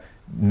debrief that.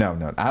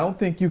 No. I don't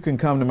think you can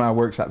come to my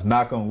workshops,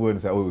 knock on wood,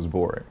 and say, oh, it was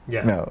boring.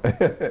 Yeah. No.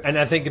 And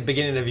I think at the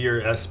beginning of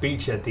your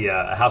speech at the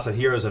House of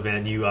Heroes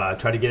event, you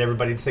tried to get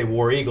everybody to say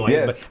War Eagle.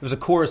 Yes. But it was a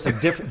chorus of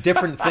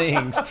different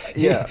things.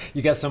 Yeah.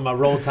 You got some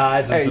Roll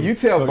Tides. And some you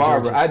tell Go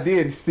Barbara, Georgia. I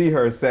did see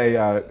her say,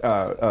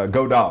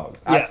 go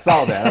Dogs. Yeah. I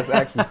saw that.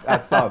 I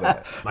saw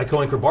that. My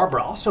co-anchor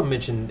Barbara also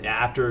mentioned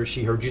after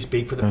she heard you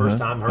speak for the first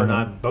time, her and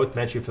I both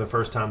met you for the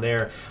first time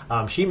there,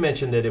 she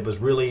mentioned that it was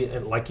really,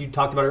 like you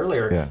talked about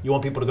earlier, you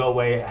want people to go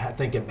away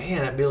thinking, man,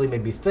 that really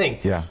made me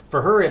think. Yeah.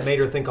 For her, it made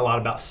her think a lot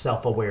about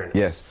self-awareness.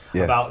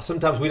 Yes. About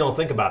sometimes we don't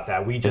think about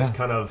that. We just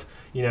kind of,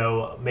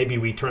 maybe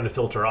we turn the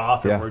filter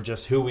off and we're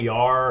just who we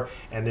are,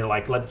 and then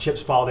like let the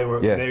chips fall. They're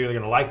either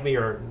going to like me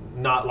or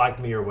not like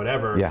me or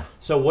whatever. Yeah.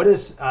 So what do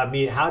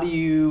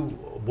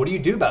you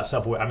do about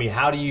self-awareness? I mean,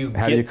 how do you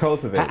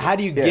cultivate it? How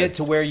do you get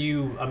to where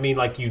you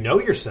know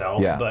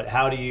yourself, Yeah. but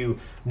how do you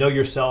know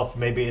yourself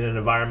maybe in an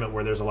environment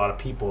where there's a lot of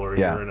people or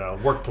you're in a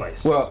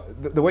workplace? Well,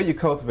 the way you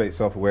cultivate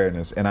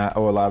self-awareness, and I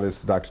owe a lot of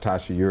this to Dr.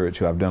 Tasha Urich,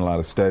 who I've done a lot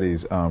of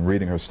studies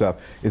reading her stuff,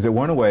 is that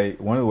one of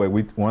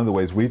the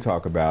ways we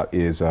talk about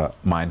is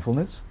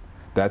mindfulness.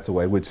 That's a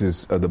way, which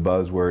is the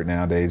buzzword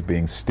nowadays,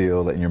 being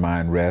still, letting your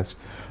mind rest.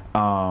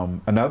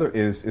 Another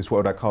is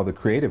what I call the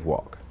creative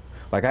walk.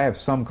 Like I have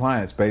some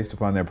clients, based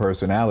upon their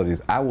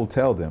personalities, I will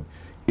tell them,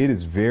 it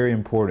is very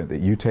important that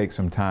you take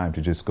some time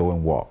to just go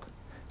and walk,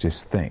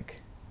 just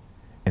think,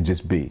 and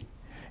just be,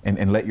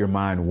 and let your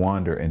mind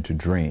wander and to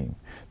dream.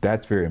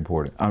 That's very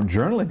important.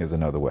 Journaling is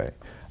another way.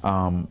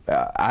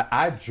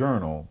 I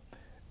journal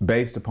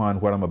based upon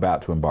what I'm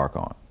about to embark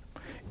on.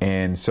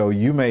 And so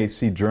you may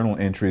see journal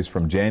entries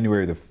from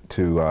January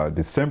to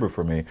December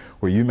for me,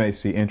 where you may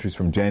see entries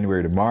from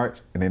January to March,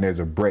 and then there's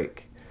a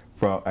break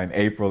in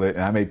April, and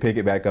I may pick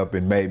it back up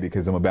in May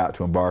because I'm about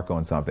to embark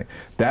on something.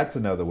 That's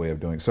another way of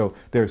doing it. So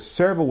there are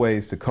several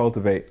ways to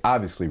cultivate,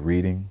 obviously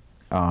reading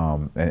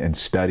and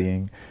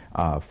studying,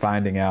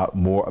 finding out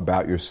more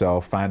about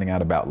yourself, finding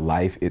out about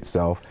life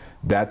itself.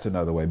 That's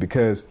another way,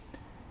 because,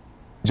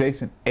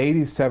 Jason,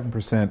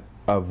 87%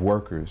 of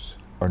workers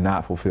are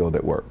not fulfilled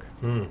at work.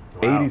 Wow.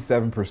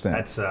 87%.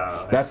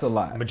 That's a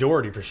lot.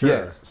 Majority for sure.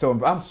 Yes. So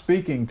if I'm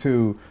speaking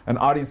to an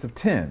audience of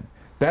 10,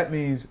 that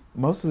means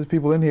most of the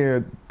people in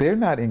here, they're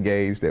not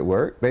engaged at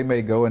work. They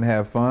may go and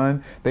have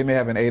fun. They may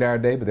have an 8-hour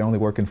day, but they're only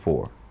working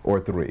 4 or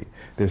 3.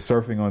 They're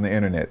surfing on the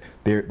internet.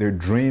 They're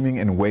dreaming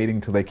and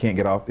waiting till they can't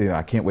get off.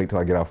 I can't wait till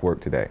I get off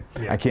work today.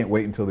 Yeah. I can't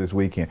wait until this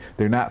weekend.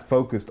 They're not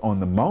focused on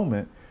the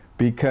moment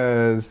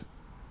because,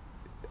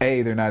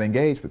 A, they're not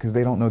engaged because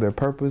they don't know their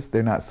purpose.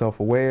 They're not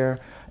self-aware.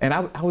 And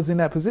I was in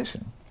that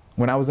position.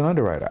 When I was an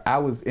underwriter, I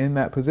was in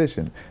that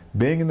position,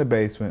 being in the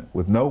basement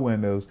with no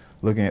windows,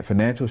 looking at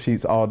financial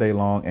sheets all day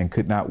long, and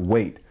could not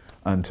wait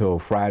until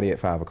Friday at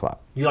 5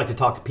 o'clock. You like to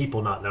talk to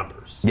people, not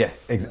numbers.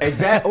 Yes,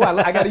 exactly. Oh,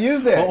 I got to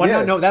use that. Well,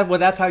 yes. no,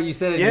 that's how you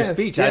said it in your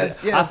speech.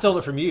 I stole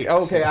it from you.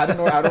 Okay, I don't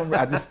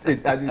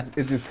know.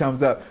 It just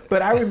comes up.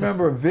 But I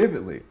remember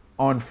vividly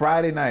on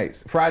Friday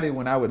nights,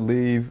 when I would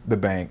leave the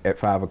bank at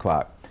 5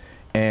 o'clock,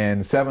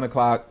 and 7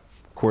 o'clock.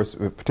 Of course,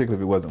 particularly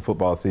if it wasn't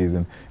football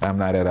season, and I'm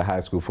not at a high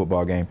school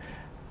football game,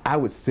 I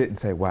would sit and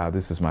say, wow,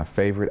 this is my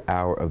favorite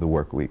hour of the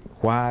work week.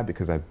 Why?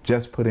 Because I've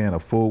just put in a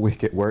full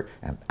week at work,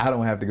 and I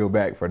don't have to go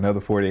back for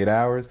another 48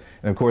 hours.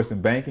 And of course,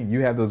 in banking, you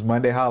have those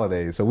Monday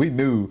holidays. So we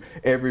knew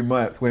every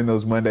month when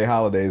those Monday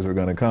holidays were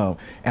going to come,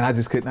 and I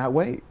just could not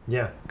wait.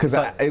 Yeah. Because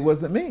it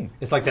wasn't me.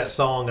 It's like that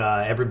song,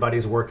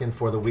 Everybody's Working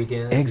for the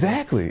Weekend.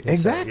 Exactly.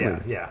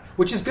 Yeah.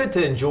 Which is good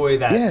to enjoy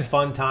that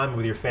fun time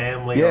with your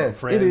family or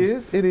friends. It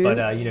is.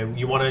 But,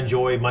 you want to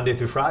enjoy Monday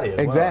through Friday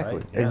as well,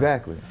 right? Yeah.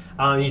 Exactly.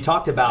 You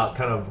talked about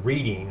kind of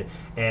reading,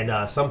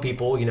 and some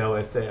people,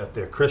 if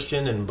they're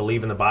Christian and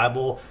believe in the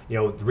Bible,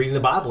 reading the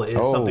Bible is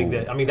something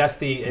that,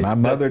 that's my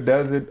mother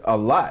does it a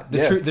lot.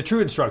 The true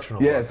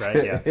instructional yes. book,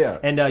 right? Yeah.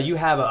 And you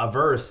have a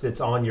verse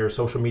that's on your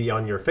social media,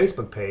 on your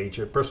Facebook page,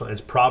 your personal.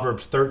 It's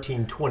Proverbs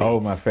 13:20. Oh,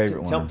 my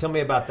favorite one. Tell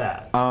me about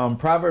that.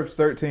 Proverbs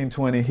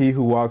 13:20. He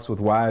who walks with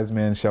wise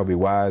men shall be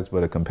wise,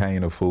 but a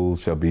companion of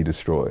fools shall be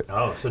destroyed.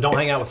 Oh, so don't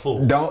hang out with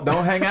fools. Don't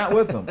hang out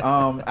with them.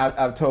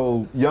 I've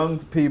told young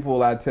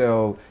people. I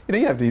tell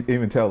you have to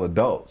even tell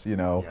adults.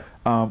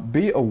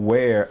 Be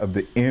aware of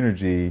the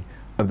energy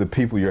of the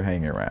people you're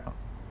hanging around.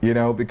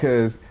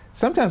 Because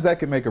sometimes that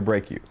can make or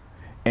break you.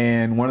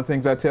 And one of the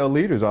things I tell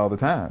leaders all the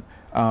time,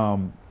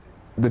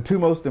 the two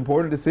most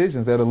important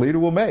decisions that a leader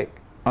will make,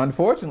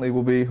 unfortunately,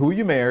 will be who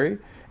you marry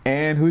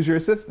and who's your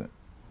assistant.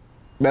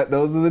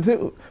 Those are the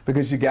two,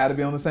 because you got to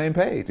be on the same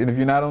page. And if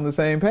you're not on the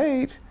same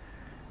page,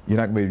 you're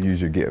not going to be able to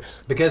use your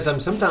gifts. Because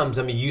sometimes,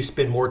 you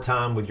spend more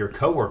time with your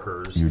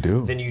coworkers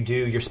than you do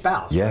your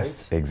spouse,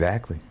 yes, right?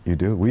 Exactly. You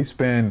do.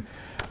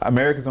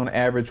 Americans on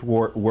average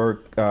work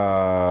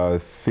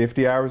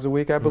 50 hours a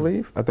week, I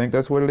believe. I think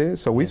that's what it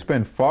is. So we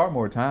spend far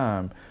more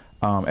time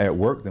at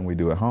work than we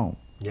do at home.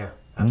 Yeah,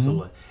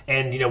 absolutely.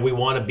 And, we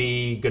want to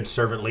be good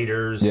servant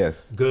leaders,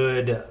 yes,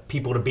 good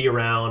people to be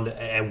around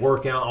at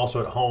work and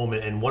also at home.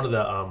 And one of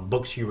the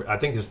books I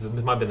think this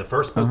might have been the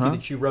first book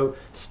that you wrote,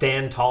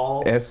 Stand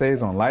Tall.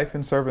 Essays on life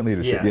and servant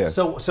leadership, yes.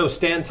 So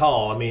Stand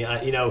Tall,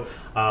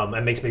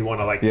 it makes me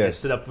want to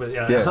sit up with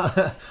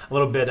a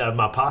little bit of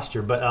my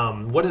posture. But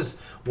what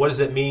does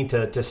it mean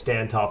to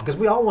stand tall? Because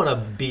we all want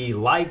to be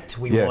liked.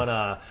 We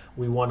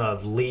want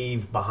to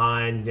leave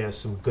behind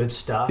some good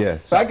stuff.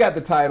 Yes. So I got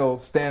the title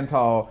Stand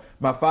Tall.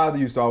 My father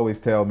used to always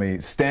tell me,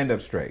 stand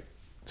up straight.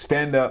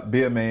 Stand up,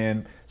 be a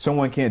man.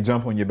 Someone can't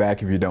jump on your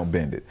back if you don't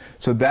bend it.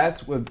 So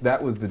that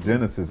was the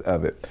genesis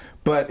of it.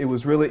 But it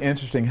was really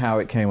interesting how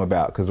it came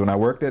about, because when I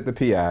worked at the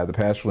PI, the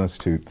Pastoral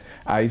Institute,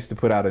 I used to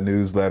put out a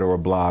newsletter or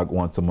blog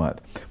once a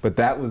month. But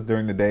that was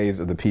during the days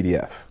of the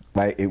PDF.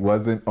 It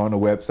wasn't on a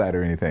website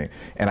or anything.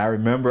 And I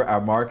remember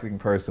our marketing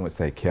person would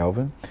say,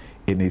 Kelvin,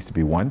 it needs to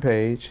be one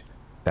page.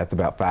 That's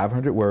about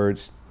 500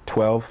 words,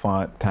 12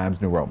 font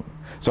times New Roman.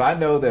 So I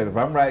know that if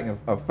I'm writing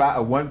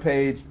a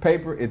one-page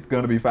paper, it's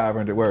going to be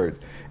 500 words.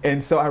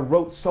 And so I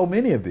wrote so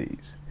many of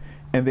these.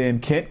 And then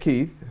Kent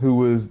Keith, who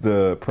was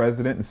the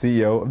president and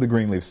CEO of the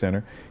Greenleaf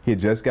Center, he had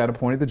just got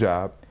appointed the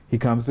job. He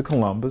comes to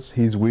Columbus.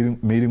 He's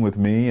meeting with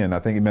me, and I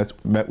think he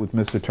met with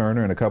Mr.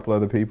 Turner and a couple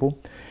other people.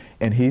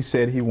 And he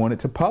said he wanted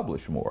to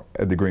publish more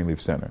at the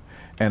Greenleaf Center.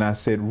 And I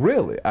said,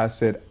 really? I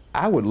said,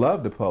 I would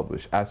love to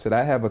publish. I said,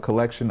 I have a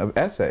collection of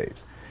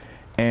essays.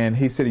 And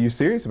he said, are you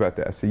serious about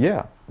that? I said,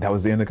 yeah. That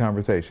was the end of the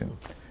conversation.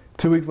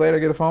 2 weeks later, I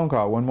get a phone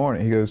call one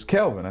morning. He goes,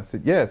 Kelvin. I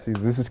said, yes. He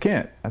goes, this is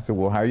Kent. I said,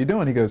 well, how are you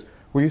doing? He goes,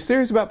 were you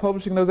serious about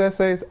publishing those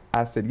essays?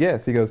 I said,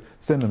 yes. He goes,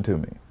 send them to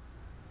me.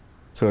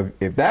 So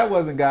if that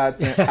wasn't God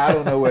sent, I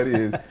don't know what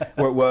it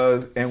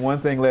was. And one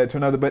thing led to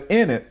another. But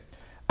in it,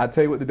 I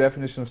tell you what the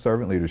definition of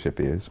servant leadership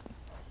is.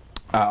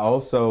 I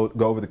also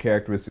go over the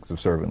characteristics of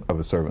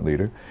a servant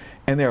leader.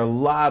 And there are a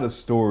lot of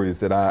stories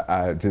that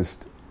I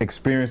just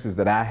experiences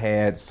that I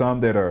had, some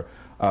that are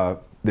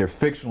they're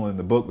fictional in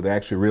the book, but they're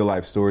actually real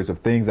life stories of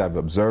things I've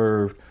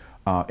observed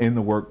in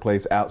the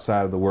workplace,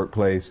 outside of the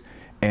workplace,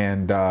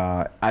 and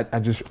I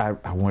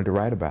wanted to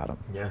write about them.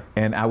 Yeah.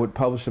 And I would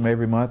publish them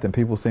every month, and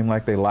people seemed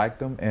like they liked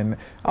them, and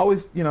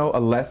always, a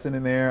lesson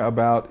in there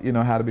about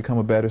how to become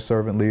a better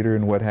servant leader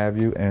and what have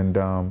you,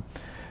 and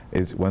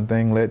it's one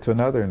thing led to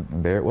another,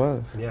 and there it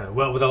was. Yeah,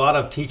 well, with a lot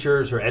of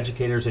teachers or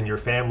educators in your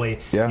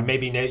family, you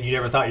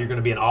never thought you were going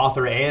to be an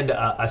author and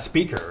a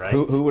speaker, right?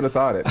 Who would have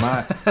thought it?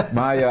 I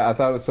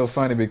thought it was so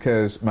funny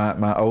because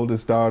my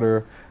oldest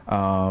daughter,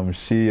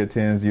 she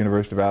attends the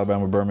University of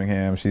Alabama,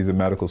 Birmingham. She's in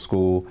medical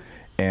school,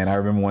 and I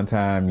remember one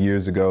time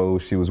years ago,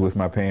 she was with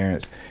my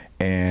parents,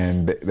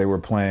 and they were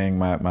playing.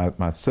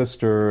 My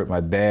sister, my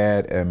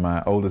dad, and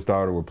my oldest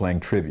daughter were playing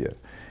trivia.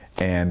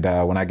 And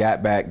when I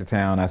got back to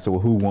town, I said, well,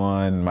 who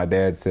won? My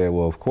dad said,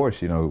 well, of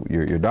course,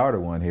 your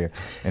daughter won here.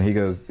 And he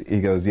goes,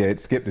 yeah,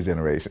 it skipped a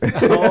generation.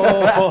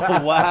 Oh,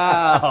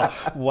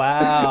 wow.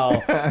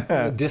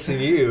 Dissing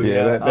you.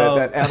 Yeah,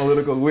 that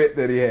analytical wit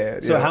that he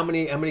had. So how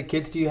many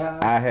kids do you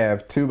have? I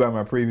have 2 by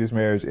my previous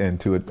marriage and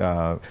 2,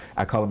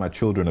 I call them my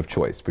children of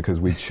choice because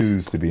we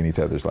choose to be in each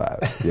other's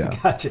lives. Yeah.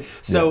 Gotcha.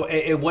 So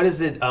what is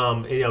it,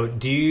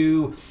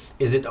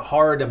 is it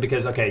hard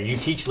because, you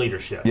teach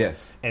leadership.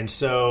 Yes. And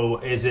so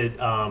is it,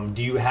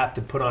 do you have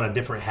to put on a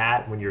different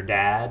hat when you're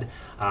dad,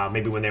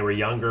 maybe when they were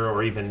younger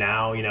or even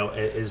now,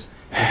 is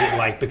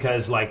it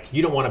because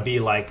you don't want to be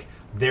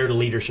their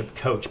leadership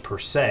coach per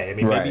se. I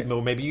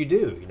mean, maybe you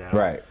do,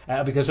 Right.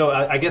 Because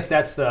I guess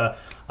that's the,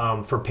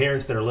 for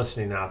parents that are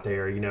listening out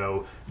there,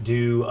 do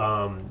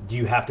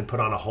you have to put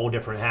on a whole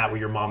different hat with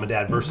your mom and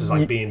dad versus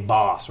being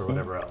boss or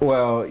whatever else?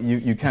 Well,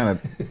 you kind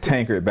of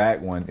tanker it back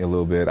a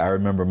little bit. I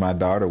remember my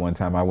daughter one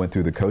time, I went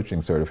through the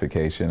coaching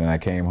certification and I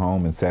came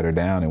home and sat her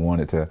down and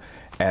wanted to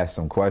ask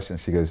some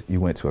questions. She goes, "You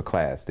went to a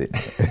class, didn't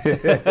you?"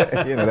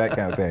 That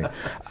kind of thing.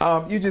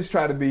 You just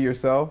try to be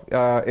yourself,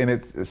 and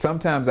it's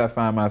sometimes I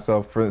find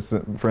myself, for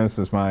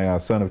instance, my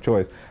son of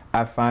choice,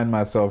 I find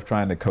myself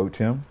trying to coach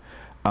him,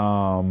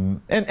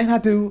 and I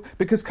do,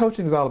 because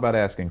coaching is all about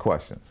asking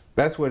questions.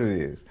 That's what it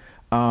is.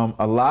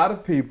 A lot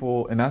of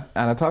people, and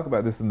I talk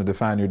about this in the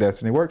Define Your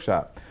Destiny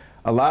workshop,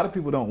 a lot of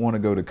people don't want to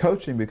go to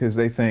coaching because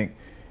they think,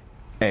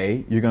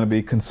 A, you're going to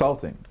be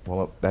consulting.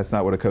 Well, that's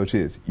not what a coach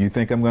is. You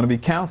think I'm going to be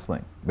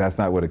counseling. That's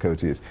not what a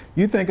coach is.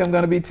 You think I'm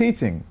going to be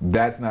teaching.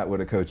 That's not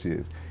what a coach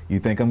is. You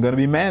think I'm going to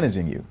be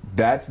managing you.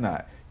 That's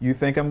not. You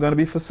think I'm going to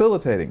be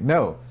facilitating.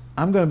 No,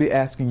 I'm going to be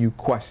asking you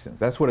questions.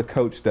 That's what a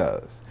coach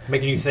does.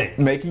 Making you think.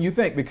 Making you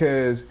think,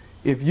 because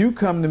if you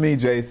come to me,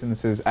 Jason, and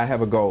says, I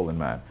have a goal in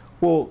mind,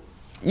 well,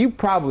 you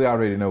probably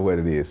already know what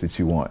it is that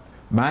you want.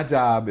 My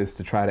job is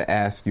to try to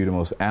ask you the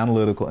most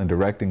analytical and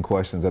directing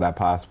questions that I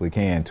possibly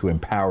can to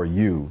empower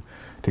you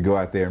to go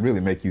out there and really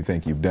make you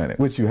think you've done it,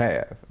 which you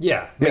have.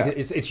 Yeah.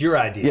 It's your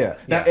idea. Yeah.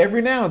 Now,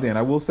 every now and then,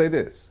 I will say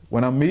this.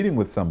 When I'm meeting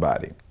with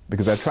somebody,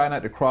 because I try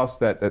not to cross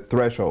that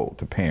threshold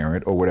to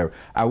parent or whatever,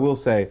 I will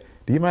say,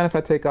 do you mind if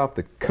I take off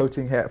the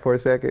coaching hat for a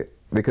second?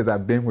 Because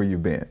I've been where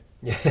you've been.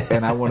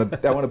 And I want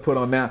to put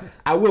on now.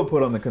 I will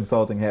put on the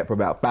consulting hat for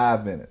about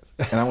 5 minutes,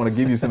 and I want to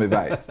give you some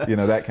advice.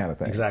 That kind of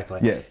thing.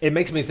 Exactly. Yes. It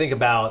makes me think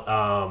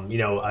about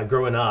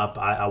growing up.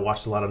 I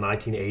watched a lot of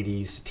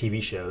 1980s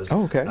TV shows.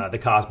 Oh, okay. The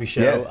Cosby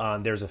Show.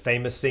 Yes. There's a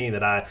famous scene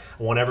that I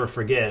won't ever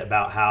forget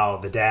about how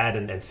the dad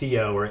and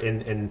Theo are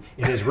in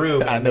his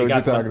room, and they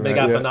got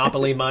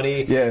Monopoly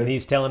money. Yeah. And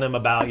he's telling them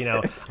about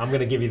I'm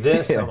going to give you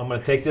this. I'm going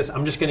to take this.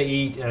 I'm just going to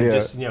eat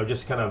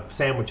just kind of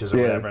sandwiches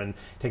or whatever, and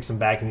take some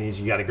back. And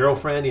you got a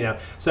girlfriend.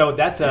 So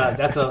that's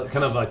a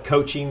kind of a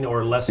coaching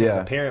or lesson as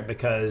a parent,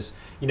 because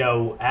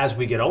as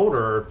we get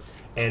older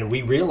and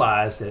we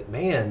realize that,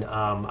 man,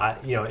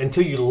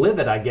 until you live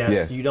it, I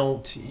guess you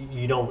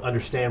don't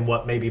understand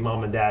what maybe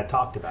mom and dad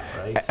talked about,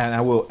 right? And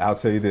I'll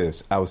tell you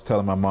this. I was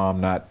telling my mom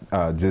not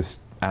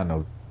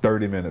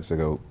 30 minutes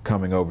ago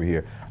coming over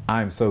here,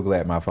 I'm so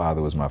glad my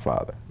father was my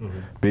father,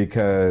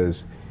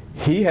 because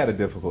he had a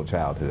difficult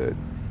childhood,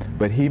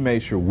 but he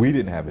made sure we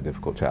didn't have a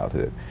difficult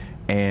childhood.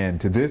 And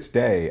to this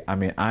day,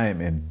 I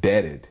am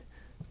indebted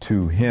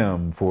to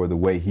him for the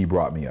way he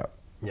brought me up.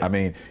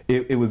 Yeah.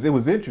 It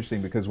was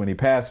interesting, because when he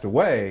passed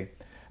away,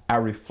 I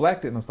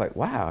reflected and I was like,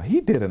 wow, he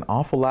did an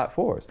awful lot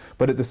for us.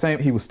 But at the same,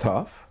 he was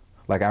tough.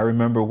 Like, I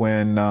remember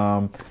when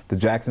the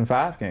Jackson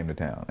 5 came to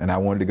town, and I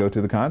wanted to go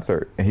to the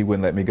concert, and he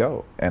wouldn't let me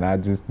go. And I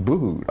just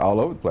booed all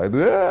over the place.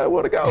 I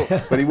want to go.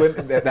 But he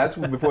wouldn't. That's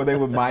before they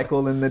were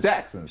Michael and the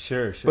Jacksons.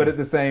 Sure. But at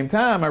the same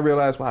time, I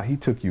realized, wow, he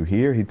took you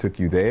here, he took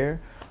you there.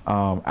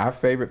 Our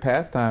favorite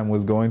pastime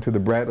was going to the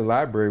Bradley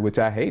Library, which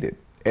I hated.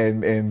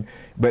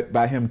 But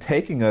by him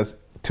taking us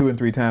 2 and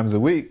 3 times a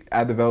week,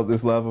 I developed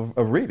this love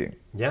of reading.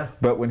 Yeah.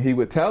 But when he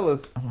would tell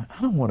us, I'm like,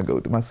 I don't want to go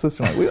to my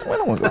sister. Like, we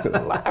don't want to go to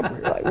the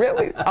library. Like,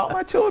 really? All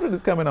my children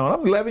is coming on.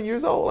 I'm 11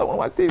 years old. I want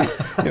to watch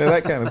TV.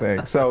 That kind of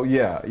thing. So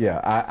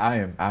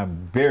I'm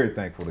very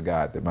thankful to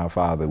God that my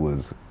father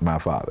was my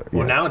father.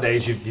 Well,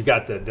 nowadays you've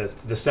got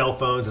the cell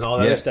phones and all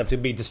that other stuff to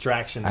be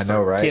distractions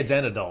for kids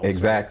and adults.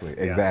 Exactly. Right?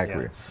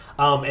 Exactly. Yeah.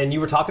 And you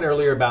were talking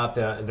earlier about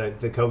the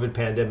COVID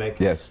pandemic.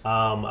 Yes.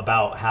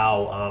 About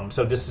how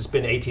so this has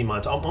been 18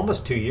 months,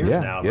 almost 2 years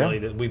now, really,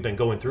 that we've been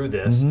going through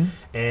this.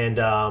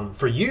 And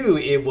for you,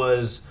 it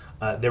was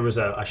there was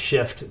a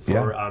shift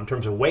for in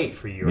terms of weight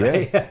for you,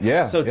 right?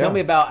 Yes. So tell me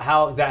about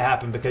how that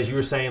happened, because you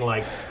were saying,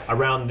 like,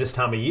 around this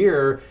time of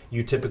year,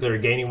 you typically are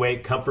gaining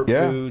weight, comfort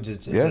foods.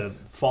 It's a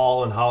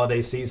fall and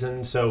holiday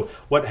season. So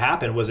what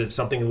happened? Was it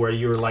something where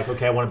you were like,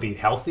 okay, I want to be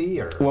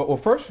healthy? Or well,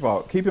 first of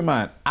all, keep in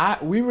mind,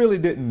 we really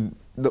didn't.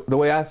 The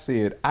way I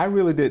see it, I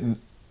really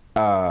didn't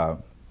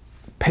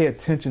pay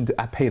attention to.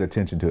 I paid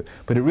attention to it,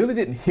 but it really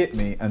didn't hit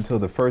me until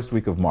the first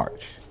week of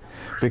March,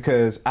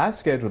 because I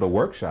scheduled a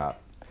workshop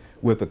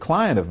with a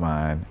client of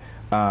mine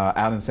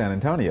out in San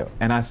Antonio.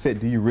 And I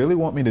said, do you really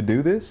want me to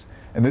do this?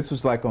 And this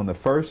was like on the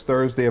first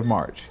Thursday of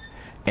March.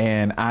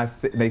 And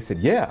they said,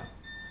 yeah.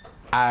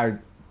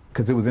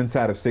 Because it was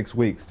inside of 6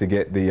 weeks to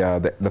get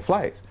the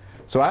flights.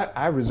 So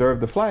I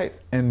reserved the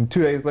flights, and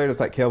 2 days later, it's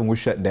like, Kelvin, we're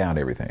shutting down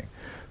everything.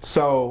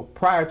 So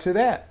prior to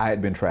that, I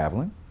had been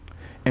traveling.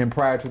 And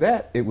prior to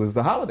that, it was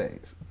the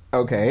holidays.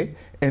 Okay,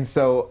 and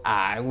so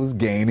I was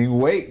gaining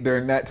weight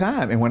during that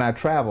time. And when I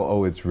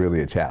travel, it's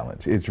really a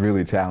challenge. It's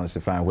really a challenge to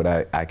find what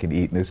I can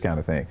eat and this kind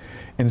of thing.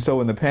 And so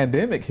when the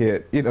pandemic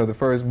hit, the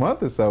first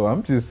month or so,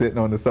 I'm just sitting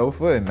on the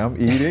sofa and I'm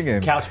eating.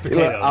 And couch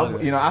potatoes.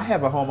 I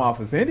have a home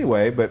office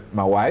anyway, but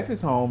my wife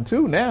is home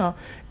too now.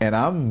 And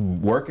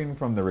I'm working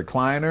from the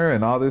recliner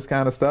and all this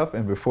kind of stuff.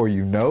 And before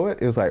you know it,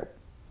 it's like,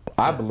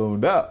 I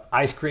ballooned up.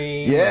 Ice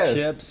cream,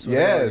 chips.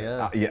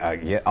 Yeah,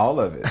 all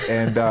of it.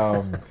 And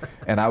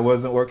and I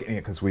wasn't working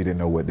because we didn't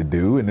know what to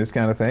do and this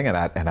kind of thing. And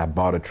I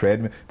bought a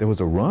treadmill. There was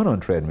a run on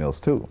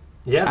treadmills too.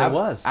 Yeah, there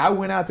was. I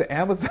went out to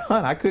Amazon.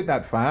 I could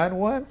not find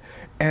one,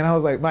 and I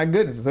was like, my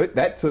goodness. So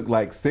that took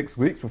like 6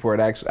 weeks before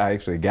I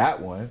actually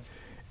got one.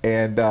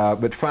 And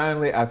but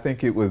finally, I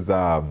think it was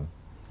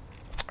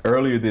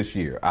Earlier this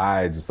year,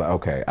 I just thought,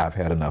 okay, I've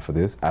had enough of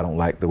this. I don't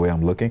like the way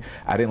I'm looking.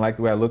 I didn't like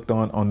the way I looked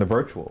on the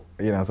virtual.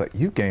 I was like,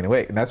 you gained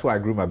weight. And that's why I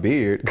grew my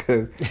beard,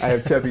 because I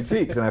have chubby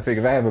cheeks. And I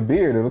figured if I have a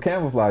beard, it'll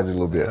camouflage it a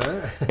little bit.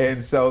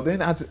 And so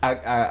then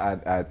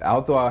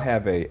although I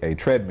have a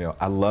treadmill,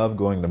 I love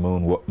going to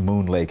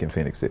Moon Lake in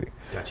Phoenix City.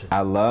 Gotcha.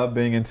 I love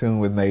being in tune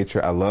with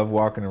nature. I love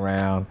walking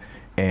around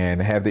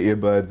and have the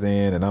earbuds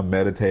in, and I'm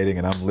meditating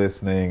and I'm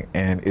listening,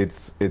 and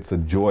it's a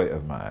joy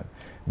of mine.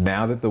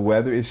 Now that the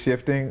weather is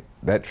shifting,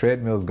 that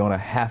treadmill is going to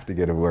have to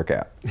get a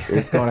workout.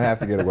 It's going to have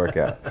to get a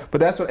workout. But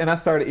that's what, and I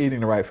started eating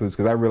the right foods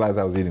because I realized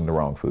I was eating the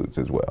wrong foods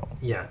as well.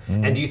 Yeah.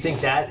 And do you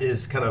think that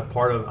is kind of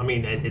part of, I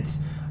mean, it's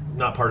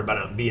not part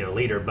about being a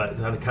leader, but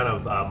kind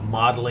of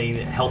modeling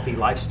a healthy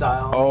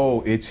lifestyle?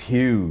 Oh, it's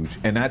huge.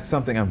 And that's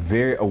something I'm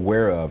very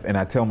aware of. And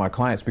I tell my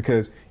clients,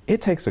 because it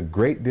takes a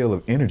great deal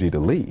of energy to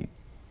lead.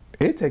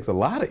 It takes a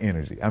lot of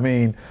energy. I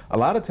mean, a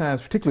lot of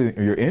times, particularly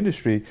in your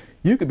industry,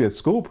 you could be a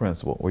school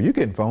principal where you're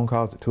getting phone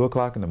calls at 2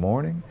 o'clock in the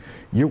morning.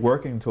 You're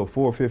working until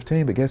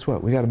 4:15, but guess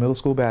what? We got a middle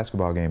school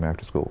basketball game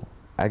after school.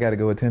 I got to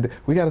go attend it.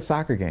 We got a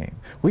soccer game.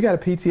 We got a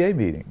PTA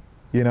meeting,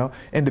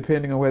 And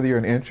depending on whether you're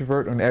an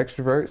introvert or an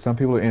extrovert, some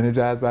people are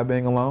energized by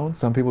being alone.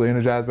 Some people are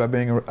energized by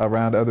being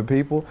around other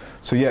people.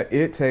 So yeah,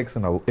 it takes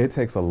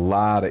a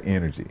lot of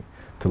energy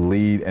to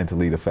lead and to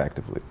lead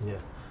effectively. Yeah.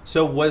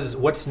 So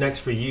what's next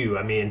for you?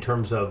 I mean, in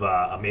terms of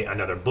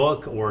another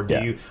book, or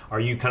are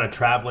you kind of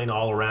traveling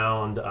all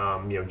around,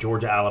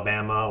 Georgia,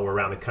 Alabama, or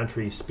around the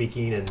country,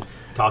 speaking and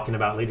talking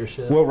about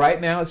leadership? Well,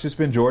 right now it's just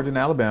been Georgia and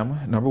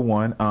Alabama. Number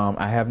one,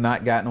 I have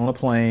not gotten on a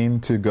plane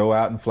to go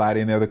out and fly to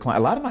any other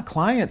client. A lot of my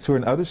clients who are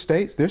in other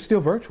states, they're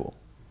still virtual.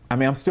 I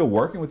mean, I'm still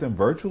working with them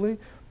virtually,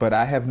 but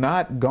I have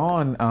not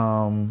gone,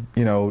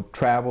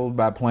 traveled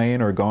by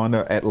plane or gone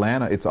to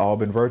Atlanta. It's all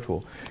been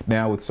virtual.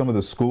 Now, with some of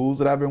the schools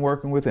that I've been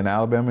working with in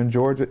Alabama and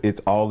Georgia,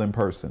 it's all in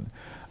person.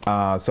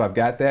 So I've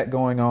got that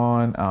going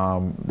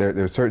on.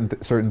 There's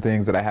certain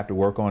things that I have to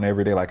work on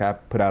every day, like I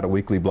put out a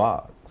weekly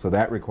blog, so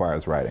that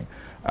requires writing.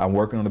 I'm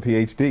working on a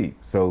PhD,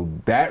 so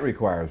that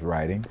requires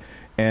writing.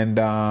 And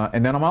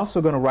then I'm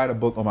also going to write a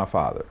book on my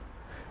father.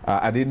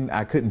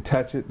 I couldn't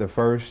touch it the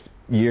first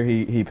year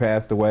he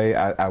passed away.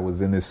 I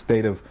was in this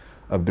state of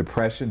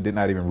depression, did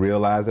not even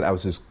realize it. I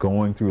was just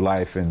going through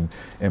life in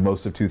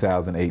most of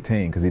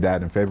 2018, because he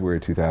died in February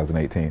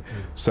 2018.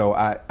 So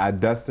I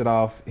dusted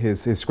off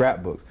his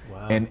scrapbooks.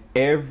 Wow. And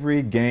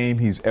every game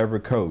he's ever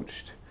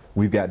coached,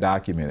 we've got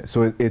documented.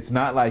 So it's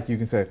not like you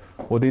can say,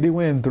 well, did he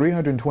win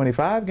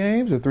 325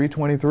 games or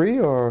 323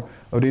 or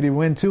did he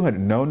win 200?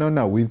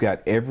 No. We've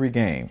got every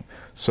game.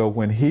 So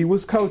when he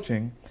was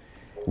coaching,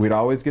 we'd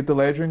always get the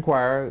Ledger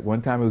Inquirer.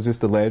 One time it was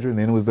just the Ledger, and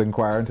then it was the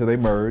Inquirer until they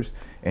merged.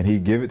 And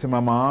he'd give it to my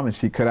mom, and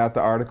she cut out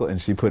the article,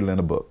 and she put it in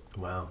a book.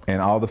 Wow.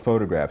 And all the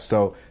photographs.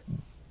 So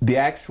the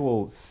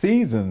actual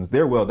seasons,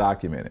 they're well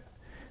documented.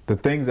 The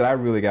things that I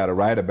really got to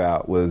write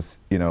about was,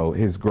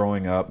 his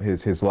growing up,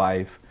 his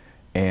life,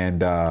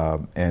 and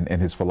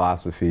his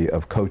philosophy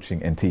of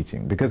coaching and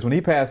teaching. Because when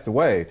he passed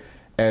away,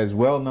 as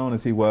well known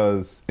as he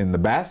was in the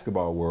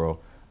basketball world,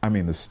 I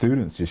mean, the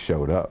students just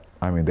showed up.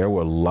 I mean, there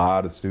were a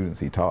lot of students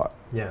he taught.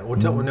 Yeah. Well,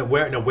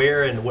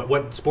 where and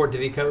what sport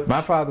did he coach?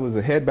 My father was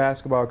a head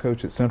basketball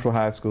coach at Central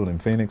High School in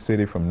Phoenix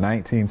City from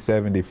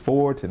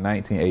 1974 to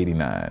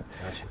 1989.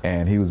 Gotcha.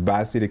 And he was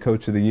Bi-City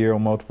Coach of the Year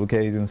on multiple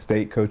occasions,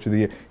 State Coach of the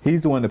Year.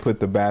 He's the one that put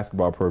the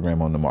basketball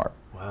program on the mark.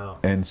 Wow.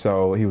 And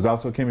so he was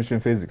also a chemistry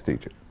and physics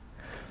teacher.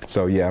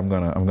 So yeah, I'm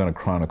gonna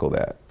chronicle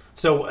that.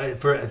 So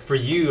for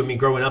you, I mean,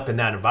 growing up in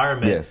that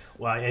environment, yes.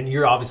 Well, and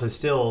you're obviously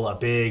still a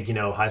big,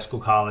 high school,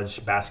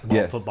 college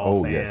basketball,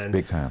 football fan. Yes,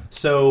 big time.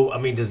 So, I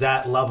mean, does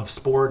that love of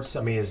sports?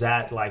 I mean, is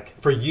that like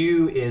for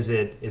you? Is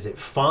it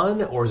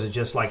fun, or is it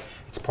just like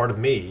it's part of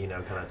me,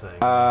 kind of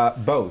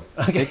thing? Both.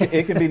 Okay.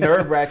 It can be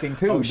nerve-wracking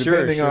too,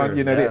 depending on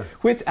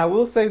which I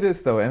will say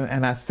this though,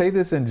 and I say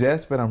this in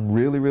jest, but I'm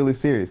really, really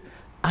serious.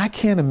 I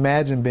can't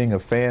imagine being a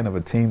fan of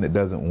a team that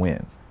doesn't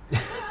win.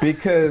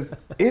 Because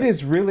it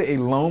is really a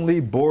lonely,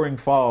 boring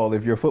fall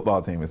if your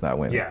football team is not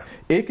winning. Yeah.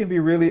 It can be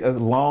really a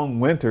long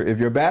winter if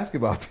your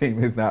basketball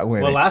team is not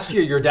winning. Well, last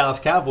year your Dallas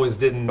Cowboys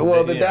didn't.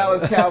 Well, the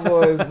Dallas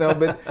Cowboys, no,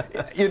 but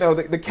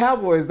the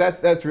Cowboys,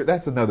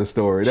 that's another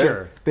story.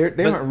 Sure.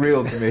 They aren't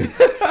real to me.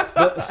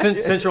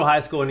 Central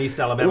High School in East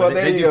Alabama, well,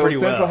 they do pretty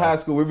well. Central High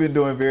School, we've been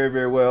doing very,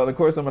 very well. And of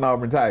course, I'm an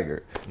Auburn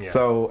Tiger. Yeah.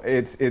 So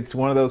it's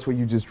one of those where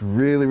you just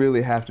really,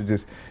 really have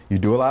to you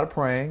do a lot of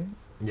praying.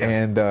 Yeah.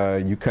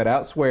 And you cut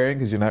out swearing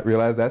because you not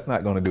realize that's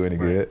not going to do any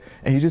good,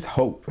 and you just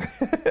hope.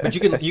 But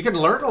you can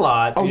learn a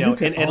lot,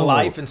 in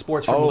life and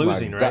sports from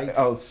losing, right?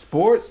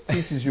 Sports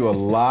teaches you a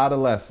lot of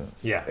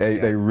lessons. Yeah,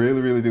 they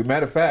really, really do.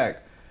 Matter of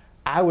fact,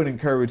 I would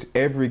encourage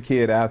every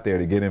kid out there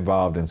to get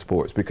involved in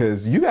sports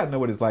because you got to know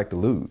what it's like to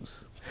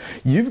lose.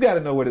 You've got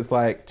to know what it's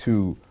like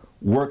to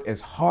work as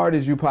hard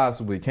as you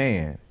possibly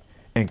can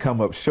and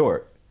come up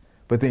short.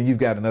 But then you've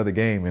got another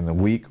game in a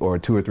week or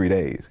 2 or 3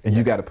 days, and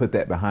you got to put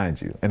that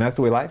behind you. And that's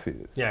the way life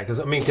is. Yeah,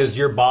 because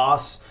your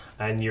boss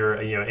and you're,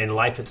 in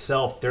life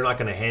itself, they're not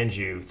going to hand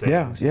you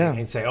things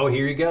and say, "Oh,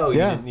 here you go."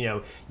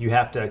 You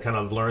have to kind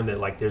of learn that,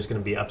 like, there's going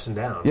to be ups and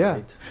downs. Yeah.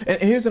 Right?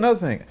 And here's another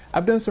thing.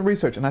 I've done some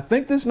research, and I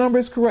think this number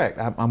is correct.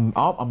 I'm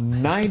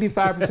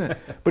 95%.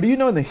 But do you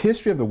know, in the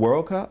history of the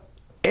World Cup,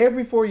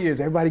 every 4 years,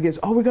 everybody gets,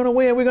 "Oh, we're going to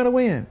win. We're going to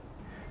win."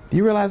 Do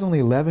you realize only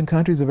 11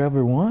 countries have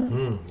ever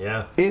won?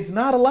 Yeah. It's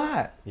not a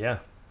lot. Yeah.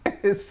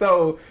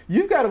 So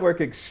you've got to work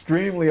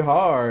extremely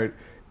hard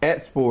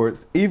at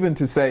sports, even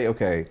to say,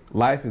 okay,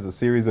 life is a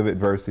series of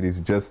adversities,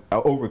 just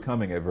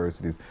overcoming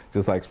adversities,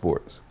 just like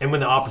sports. And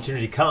when the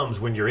opportunity comes,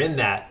 when you're in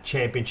that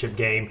championship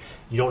game,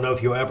 you don't know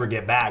if you'll ever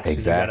get back. So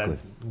Exactly.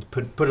 you got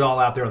to put it all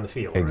out there on the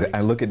field. Exactly. Right?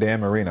 And look at Dan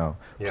Marino.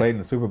 Played in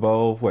the Super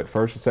Bowl,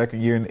 first or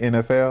second year in the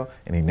NFL,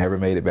 and he never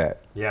made it back.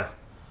 Yeah.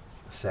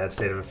 Sad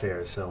state of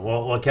affairs. So,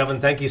 well,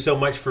 Kevin, thank you so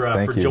much for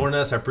you. joining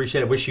us. I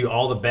appreciate it. Wish you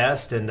all the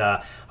best, and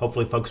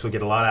hopefully, folks will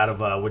get a lot out of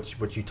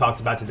what you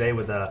talked about today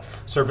with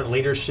servant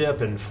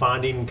leadership and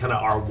finding kind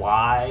of our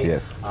why.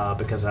 Yes.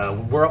 Because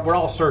we're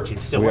all searching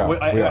still. We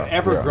are.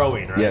 Ever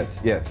growing, right?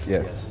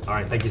 Yes. All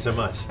right. Thank you so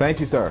much.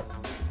 Thank you, sir.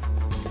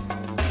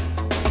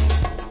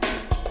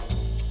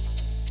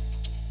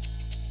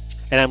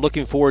 And I'm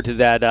looking forward to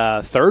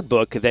that third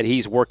book that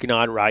he's working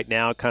on right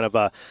now, kind of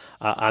a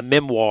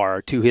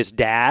memoir to his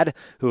dad,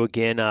 who,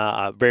 again,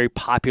 a very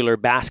popular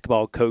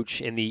basketball coach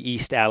in the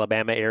East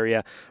Alabama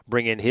area,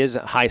 bringing his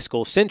high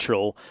school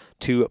Central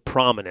to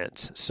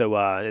prominence. So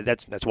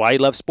that's why he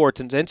loves sports,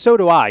 and so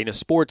do I.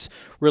 Sports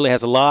really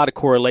has a lot of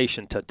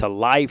correlation to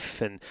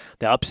life and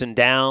the ups and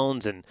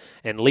downs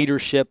and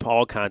leadership,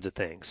 all kinds of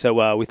things.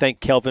 So we thank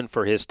Kelvin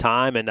for his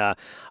time, and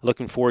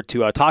looking forward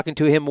to talking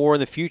to him more in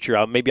the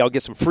future. Maybe I'll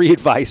get some free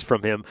advice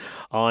from him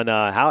on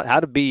how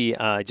to be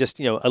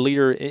just a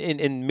leader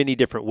in many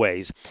different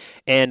ways.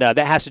 And that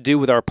has to do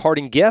with our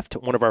parting gift,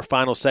 one of our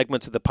final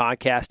segments of the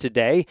podcast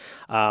today,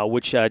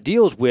 which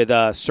deals with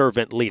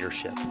servant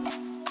leadership.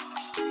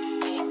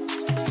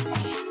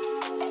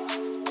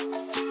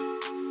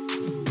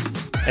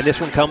 And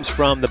this one comes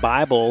from the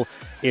Bible.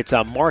 It's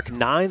Mark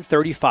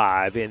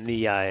 9:35 in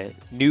the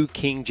New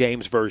King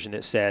James Version.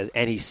 It says,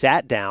 "And he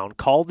sat down,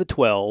 called the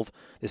 12."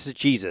 This is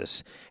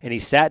Jesus. "And he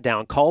sat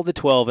down, called the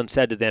 12, and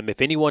said to them,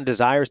 If anyone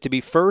desires to be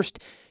first,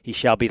 he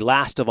shall be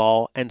last of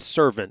all and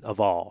servant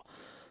of all."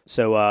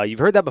 So you've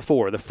heard that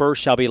before. The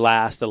first shall be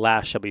last, the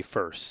last shall be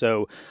first.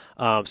 So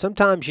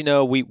sometimes,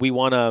 we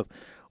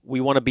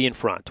want to be in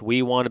front.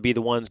 We want to be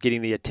the ones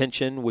getting the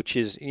attention, which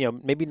is,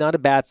 maybe not a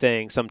bad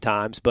thing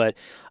sometimes, but,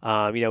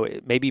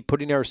 maybe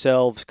putting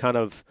ourselves kind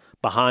of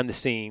behind the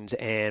scenes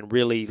and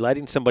really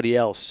letting somebody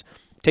else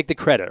take the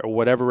credit or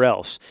whatever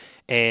else.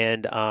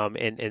 And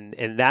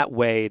in that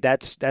way,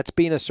 that's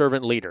being a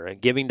servant leader and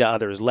giving to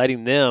others,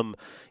 letting them,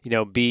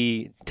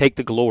 take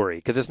the glory,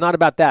 because it's not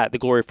about the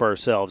glory for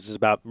ourselves. It's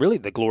about really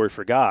the glory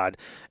for God,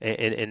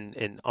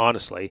 and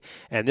honestly.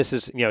 And this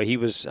is, he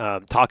was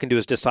talking to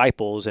his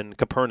disciples in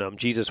Capernaum,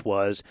 Jesus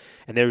was,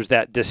 and there was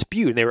that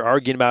dispute, and they were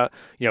arguing about,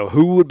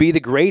 who would be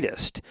the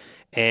greatest.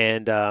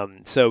 And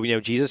so,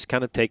 Jesus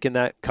kind of taken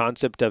that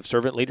concept of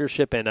servant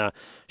leadership and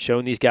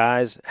showing these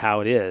guys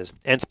how it is.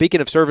 And speaking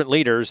of servant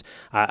leaders,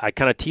 I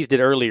kind of teased it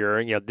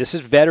earlier. This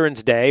is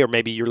Veterans Day, or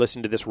maybe you're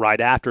listening to this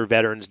right after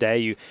Veterans Day.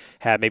 You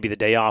have maybe the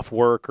day off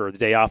work or the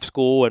day off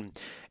school,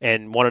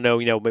 and want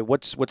to know,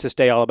 what's this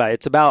day all about?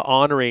 It's about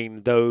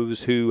honoring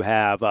those who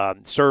have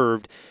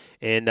served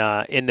in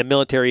the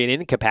military and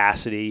in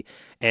capacity,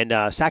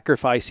 and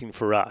sacrificing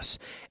for us.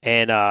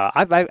 And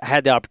I've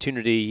had the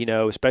opportunity,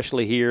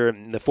 especially here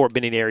in the Fort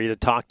Benning area, to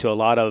talk to a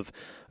lot of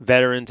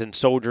veterans and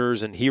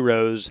soldiers and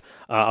heroes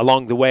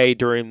along the way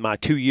during my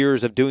 2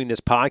 years of doing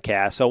this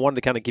podcast. So I wanted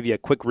to kind of give you a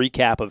quick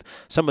recap of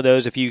some of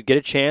those. If you get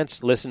a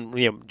chance,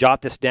 listen,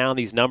 jot this down,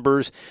 these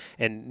numbers,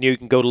 and you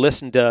can go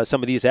listen to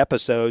some of these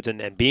episodes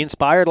and be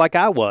inspired like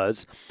I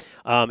was.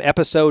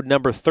 Episode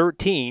number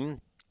 13.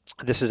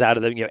 This is out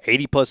of the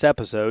 80-plus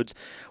episodes.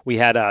 We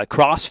had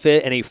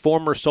CrossFit and a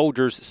former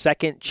soldier's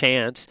second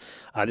chance.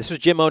 This was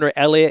gym owner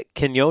Elliot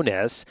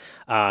Quinones,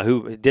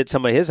 who did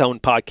some of his own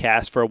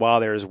podcasts for a while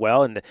there as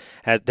well, and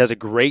does a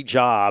great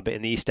job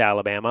in East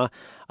Alabama.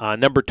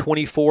 Number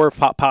 24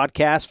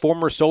 podcast,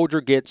 former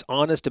soldier gets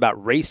honest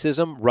about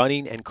racism,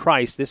 running, and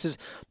Christ. This is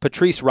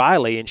Patrice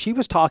Riley, and she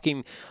was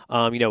talking,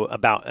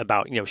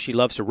 about she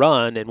loves to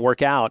run and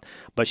work out,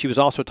 but she was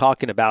also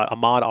talking about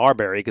Ahmaud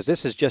Arbery, because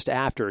this is just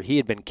after he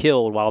had been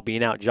killed while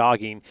being out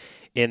jogging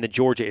in the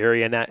Georgia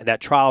area, and that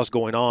trial is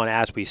going on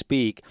as we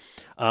speak.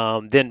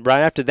 Then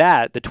right after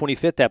that, the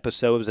 25th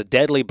episode was a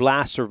deadly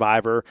blast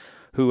survivor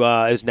who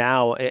is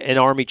now an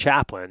Army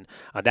chaplain.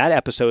 That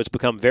episode has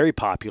become very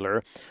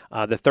popular.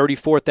 The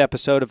 34th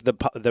episode of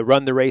the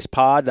Run the Race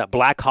pod, that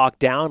Black Hawk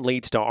Down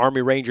leads to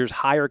Army Rangers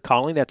higher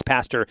calling. That's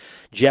Pastor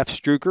Jeff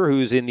Struker,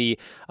 who's in the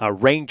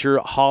Ranger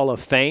Hall of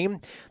Fame.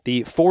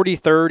 The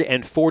 43rd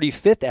and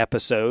 45th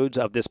episodes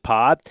of this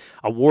pod,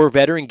 a war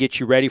veteran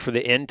gets you ready for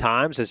the end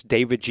times. That's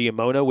David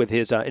Giamono with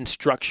his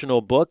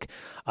instructional book.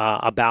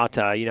 about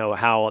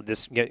how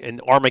this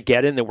in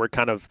Armageddon that we're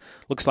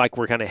looks like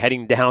we're kind of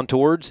heading down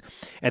towards,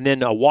 and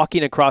then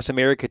walking across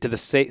America to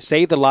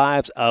save the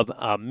lives of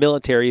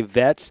military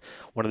vets.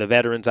 One of the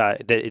veterans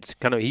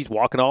he's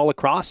walking all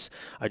across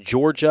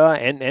Georgia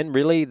and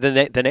really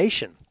the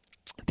nation.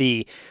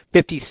 The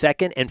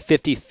 52nd and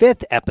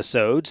 55th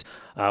episodes.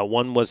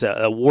 One was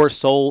a war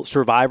soul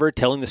survivor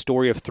telling the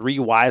story of three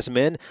wise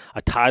men,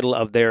 a title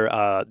of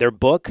their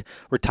book,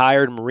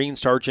 retired Marine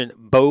Sergeant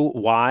Bo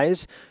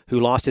Wise, who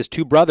lost his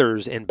two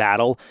brothers in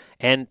battle,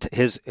 and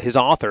his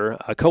author,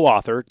 a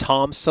co-author,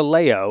 Tom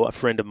Saleo, a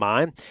friend of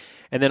mine.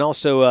 And then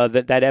also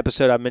that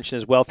episode I mentioned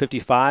as well,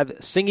 55,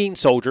 Singing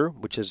Soldier,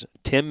 which is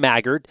Tim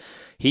Maggard.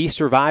 He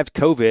survived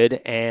COVID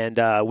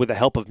and with the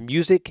help of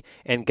music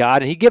and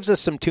God. And he gives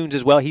us some tunes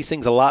as well. He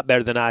sings a lot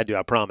better than I do,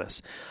 I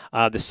promise.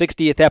 The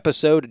 60th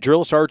episode,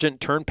 drill sergeant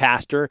turned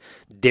pastor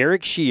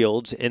Derek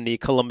Shields in the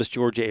Columbus,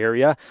 Georgia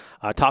area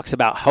talks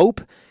about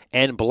hope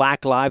and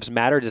Black Lives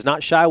Matter. Does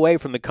not shy away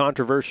from the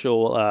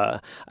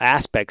controversial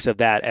aspects of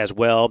that as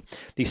well.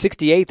 The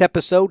 68th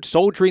episode,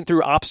 Soldiering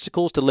Through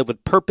Obstacles to Live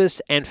with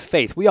Purpose and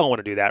Faith. We all want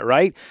to do that,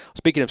 right?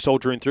 Speaking of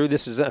soldiering through,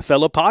 this is a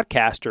fellow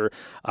podcaster,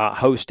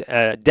 host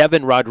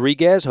Devin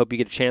Rodriguez. Hope you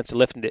get a chance to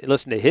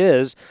listen to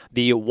his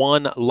The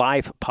One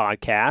Life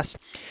podcast.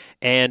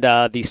 And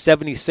the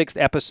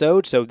 76th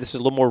episode, so this is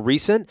a little more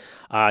recent,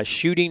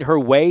 shooting her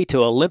way to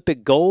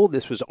Olympic gold.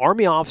 This was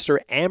Army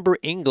officer Amber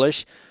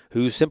English,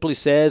 who simply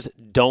says,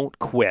 don't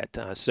quit.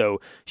 So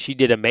she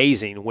did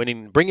amazing,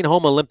 bringing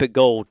home Olympic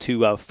gold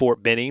to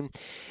Fort Benning.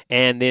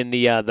 And then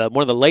the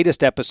one of the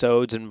latest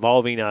episodes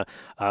involving a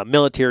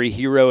military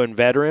hero and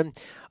veteran,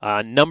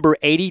 number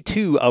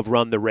 82 of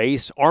Run the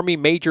Race. Army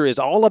Major is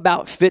all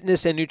about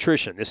fitness and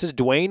nutrition. This is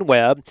Dwayne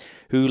Webb,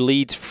 who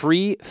leads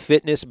free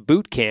fitness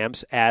boot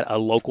camps at a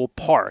local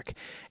park.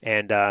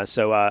 And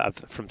so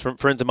from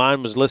friends of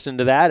mine was listening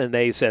to that, and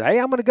they said, hey,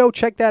 I'm going to go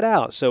check that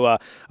out. So I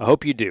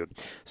hope you do.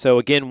 So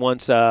again,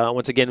 once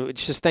again,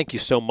 just thank you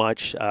so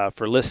much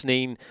for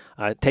listening,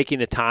 taking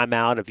the time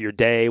out of your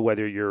day,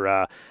 whether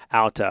you're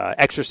out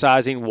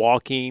exercising,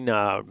 walking,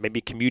 maybe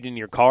commuting in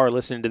your car,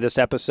 listening to this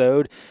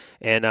episode.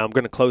 And I'm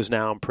going to close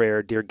now in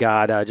prayer. Dear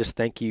God, just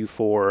thank you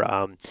for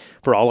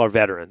all our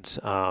veterans.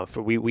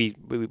 We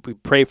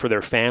pray for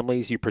their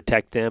families. You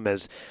protect them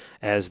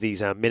as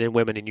these men and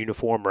women in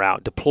uniform are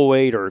out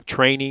deployed or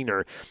training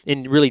or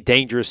in really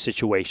dangerous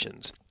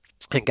situations.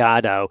 And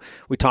God,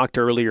 we talked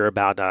earlier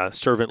about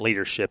servant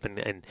leadership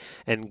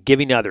and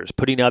giving others,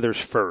 putting others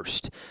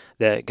first.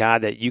 That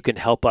God, that you can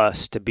help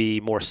us to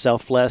be more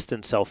selfless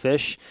than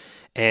selfish.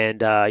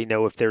 And,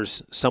 if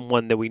there's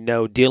someone that we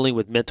know dealing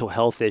with mental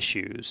health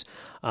issues,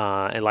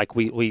 and like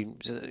we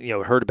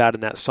heard about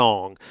in that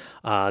song,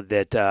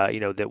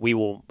 that we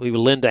will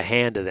lend a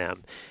hand to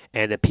them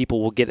and that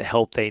people will get the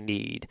help they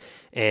need.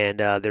 And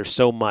there's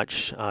so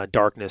much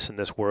darkness in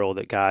this world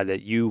that God,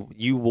 that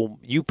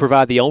you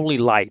provide the only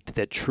light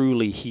that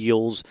truly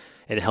heals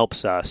and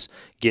helps us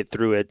get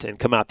through it and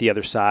come out the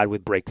other side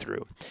with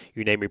breakthrough. In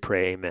your name we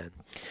pray, amen.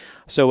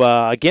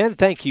 So, again,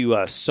 thank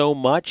you so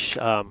much.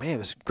 Man, it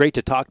was great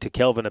to talk to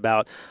Kelvin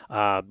about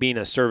being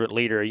a servant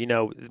leader.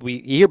 We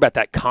hear about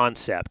that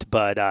concept,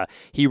 but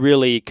he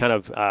really kind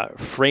of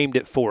framed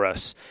it for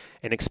us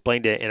and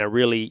explained it in a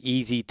really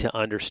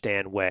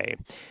easy-to-understand way.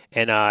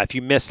 And if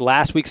you missed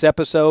last week's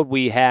episode,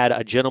 we had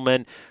a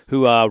gentleman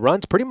who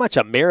runs pretty much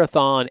a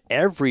marathon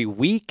every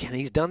week, and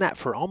he's done that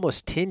for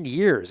almost 10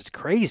 years. It's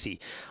crazy.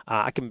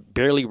 I can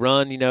barely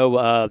run,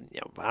 4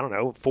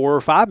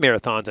 or 5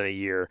 marathons in a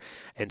year.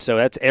 And so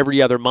that's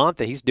every other month,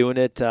 and he's doing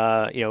it,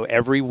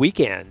 every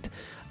weekend.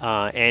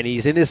 And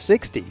he's in his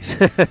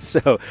 60s.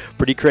 So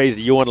pretty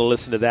crazy. You want to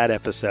listen to that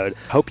episode.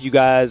 Hope you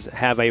guys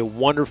have a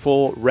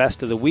wonderful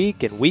rest of the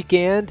week and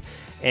weekend,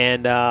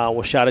 and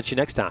we'll shout at you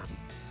next time.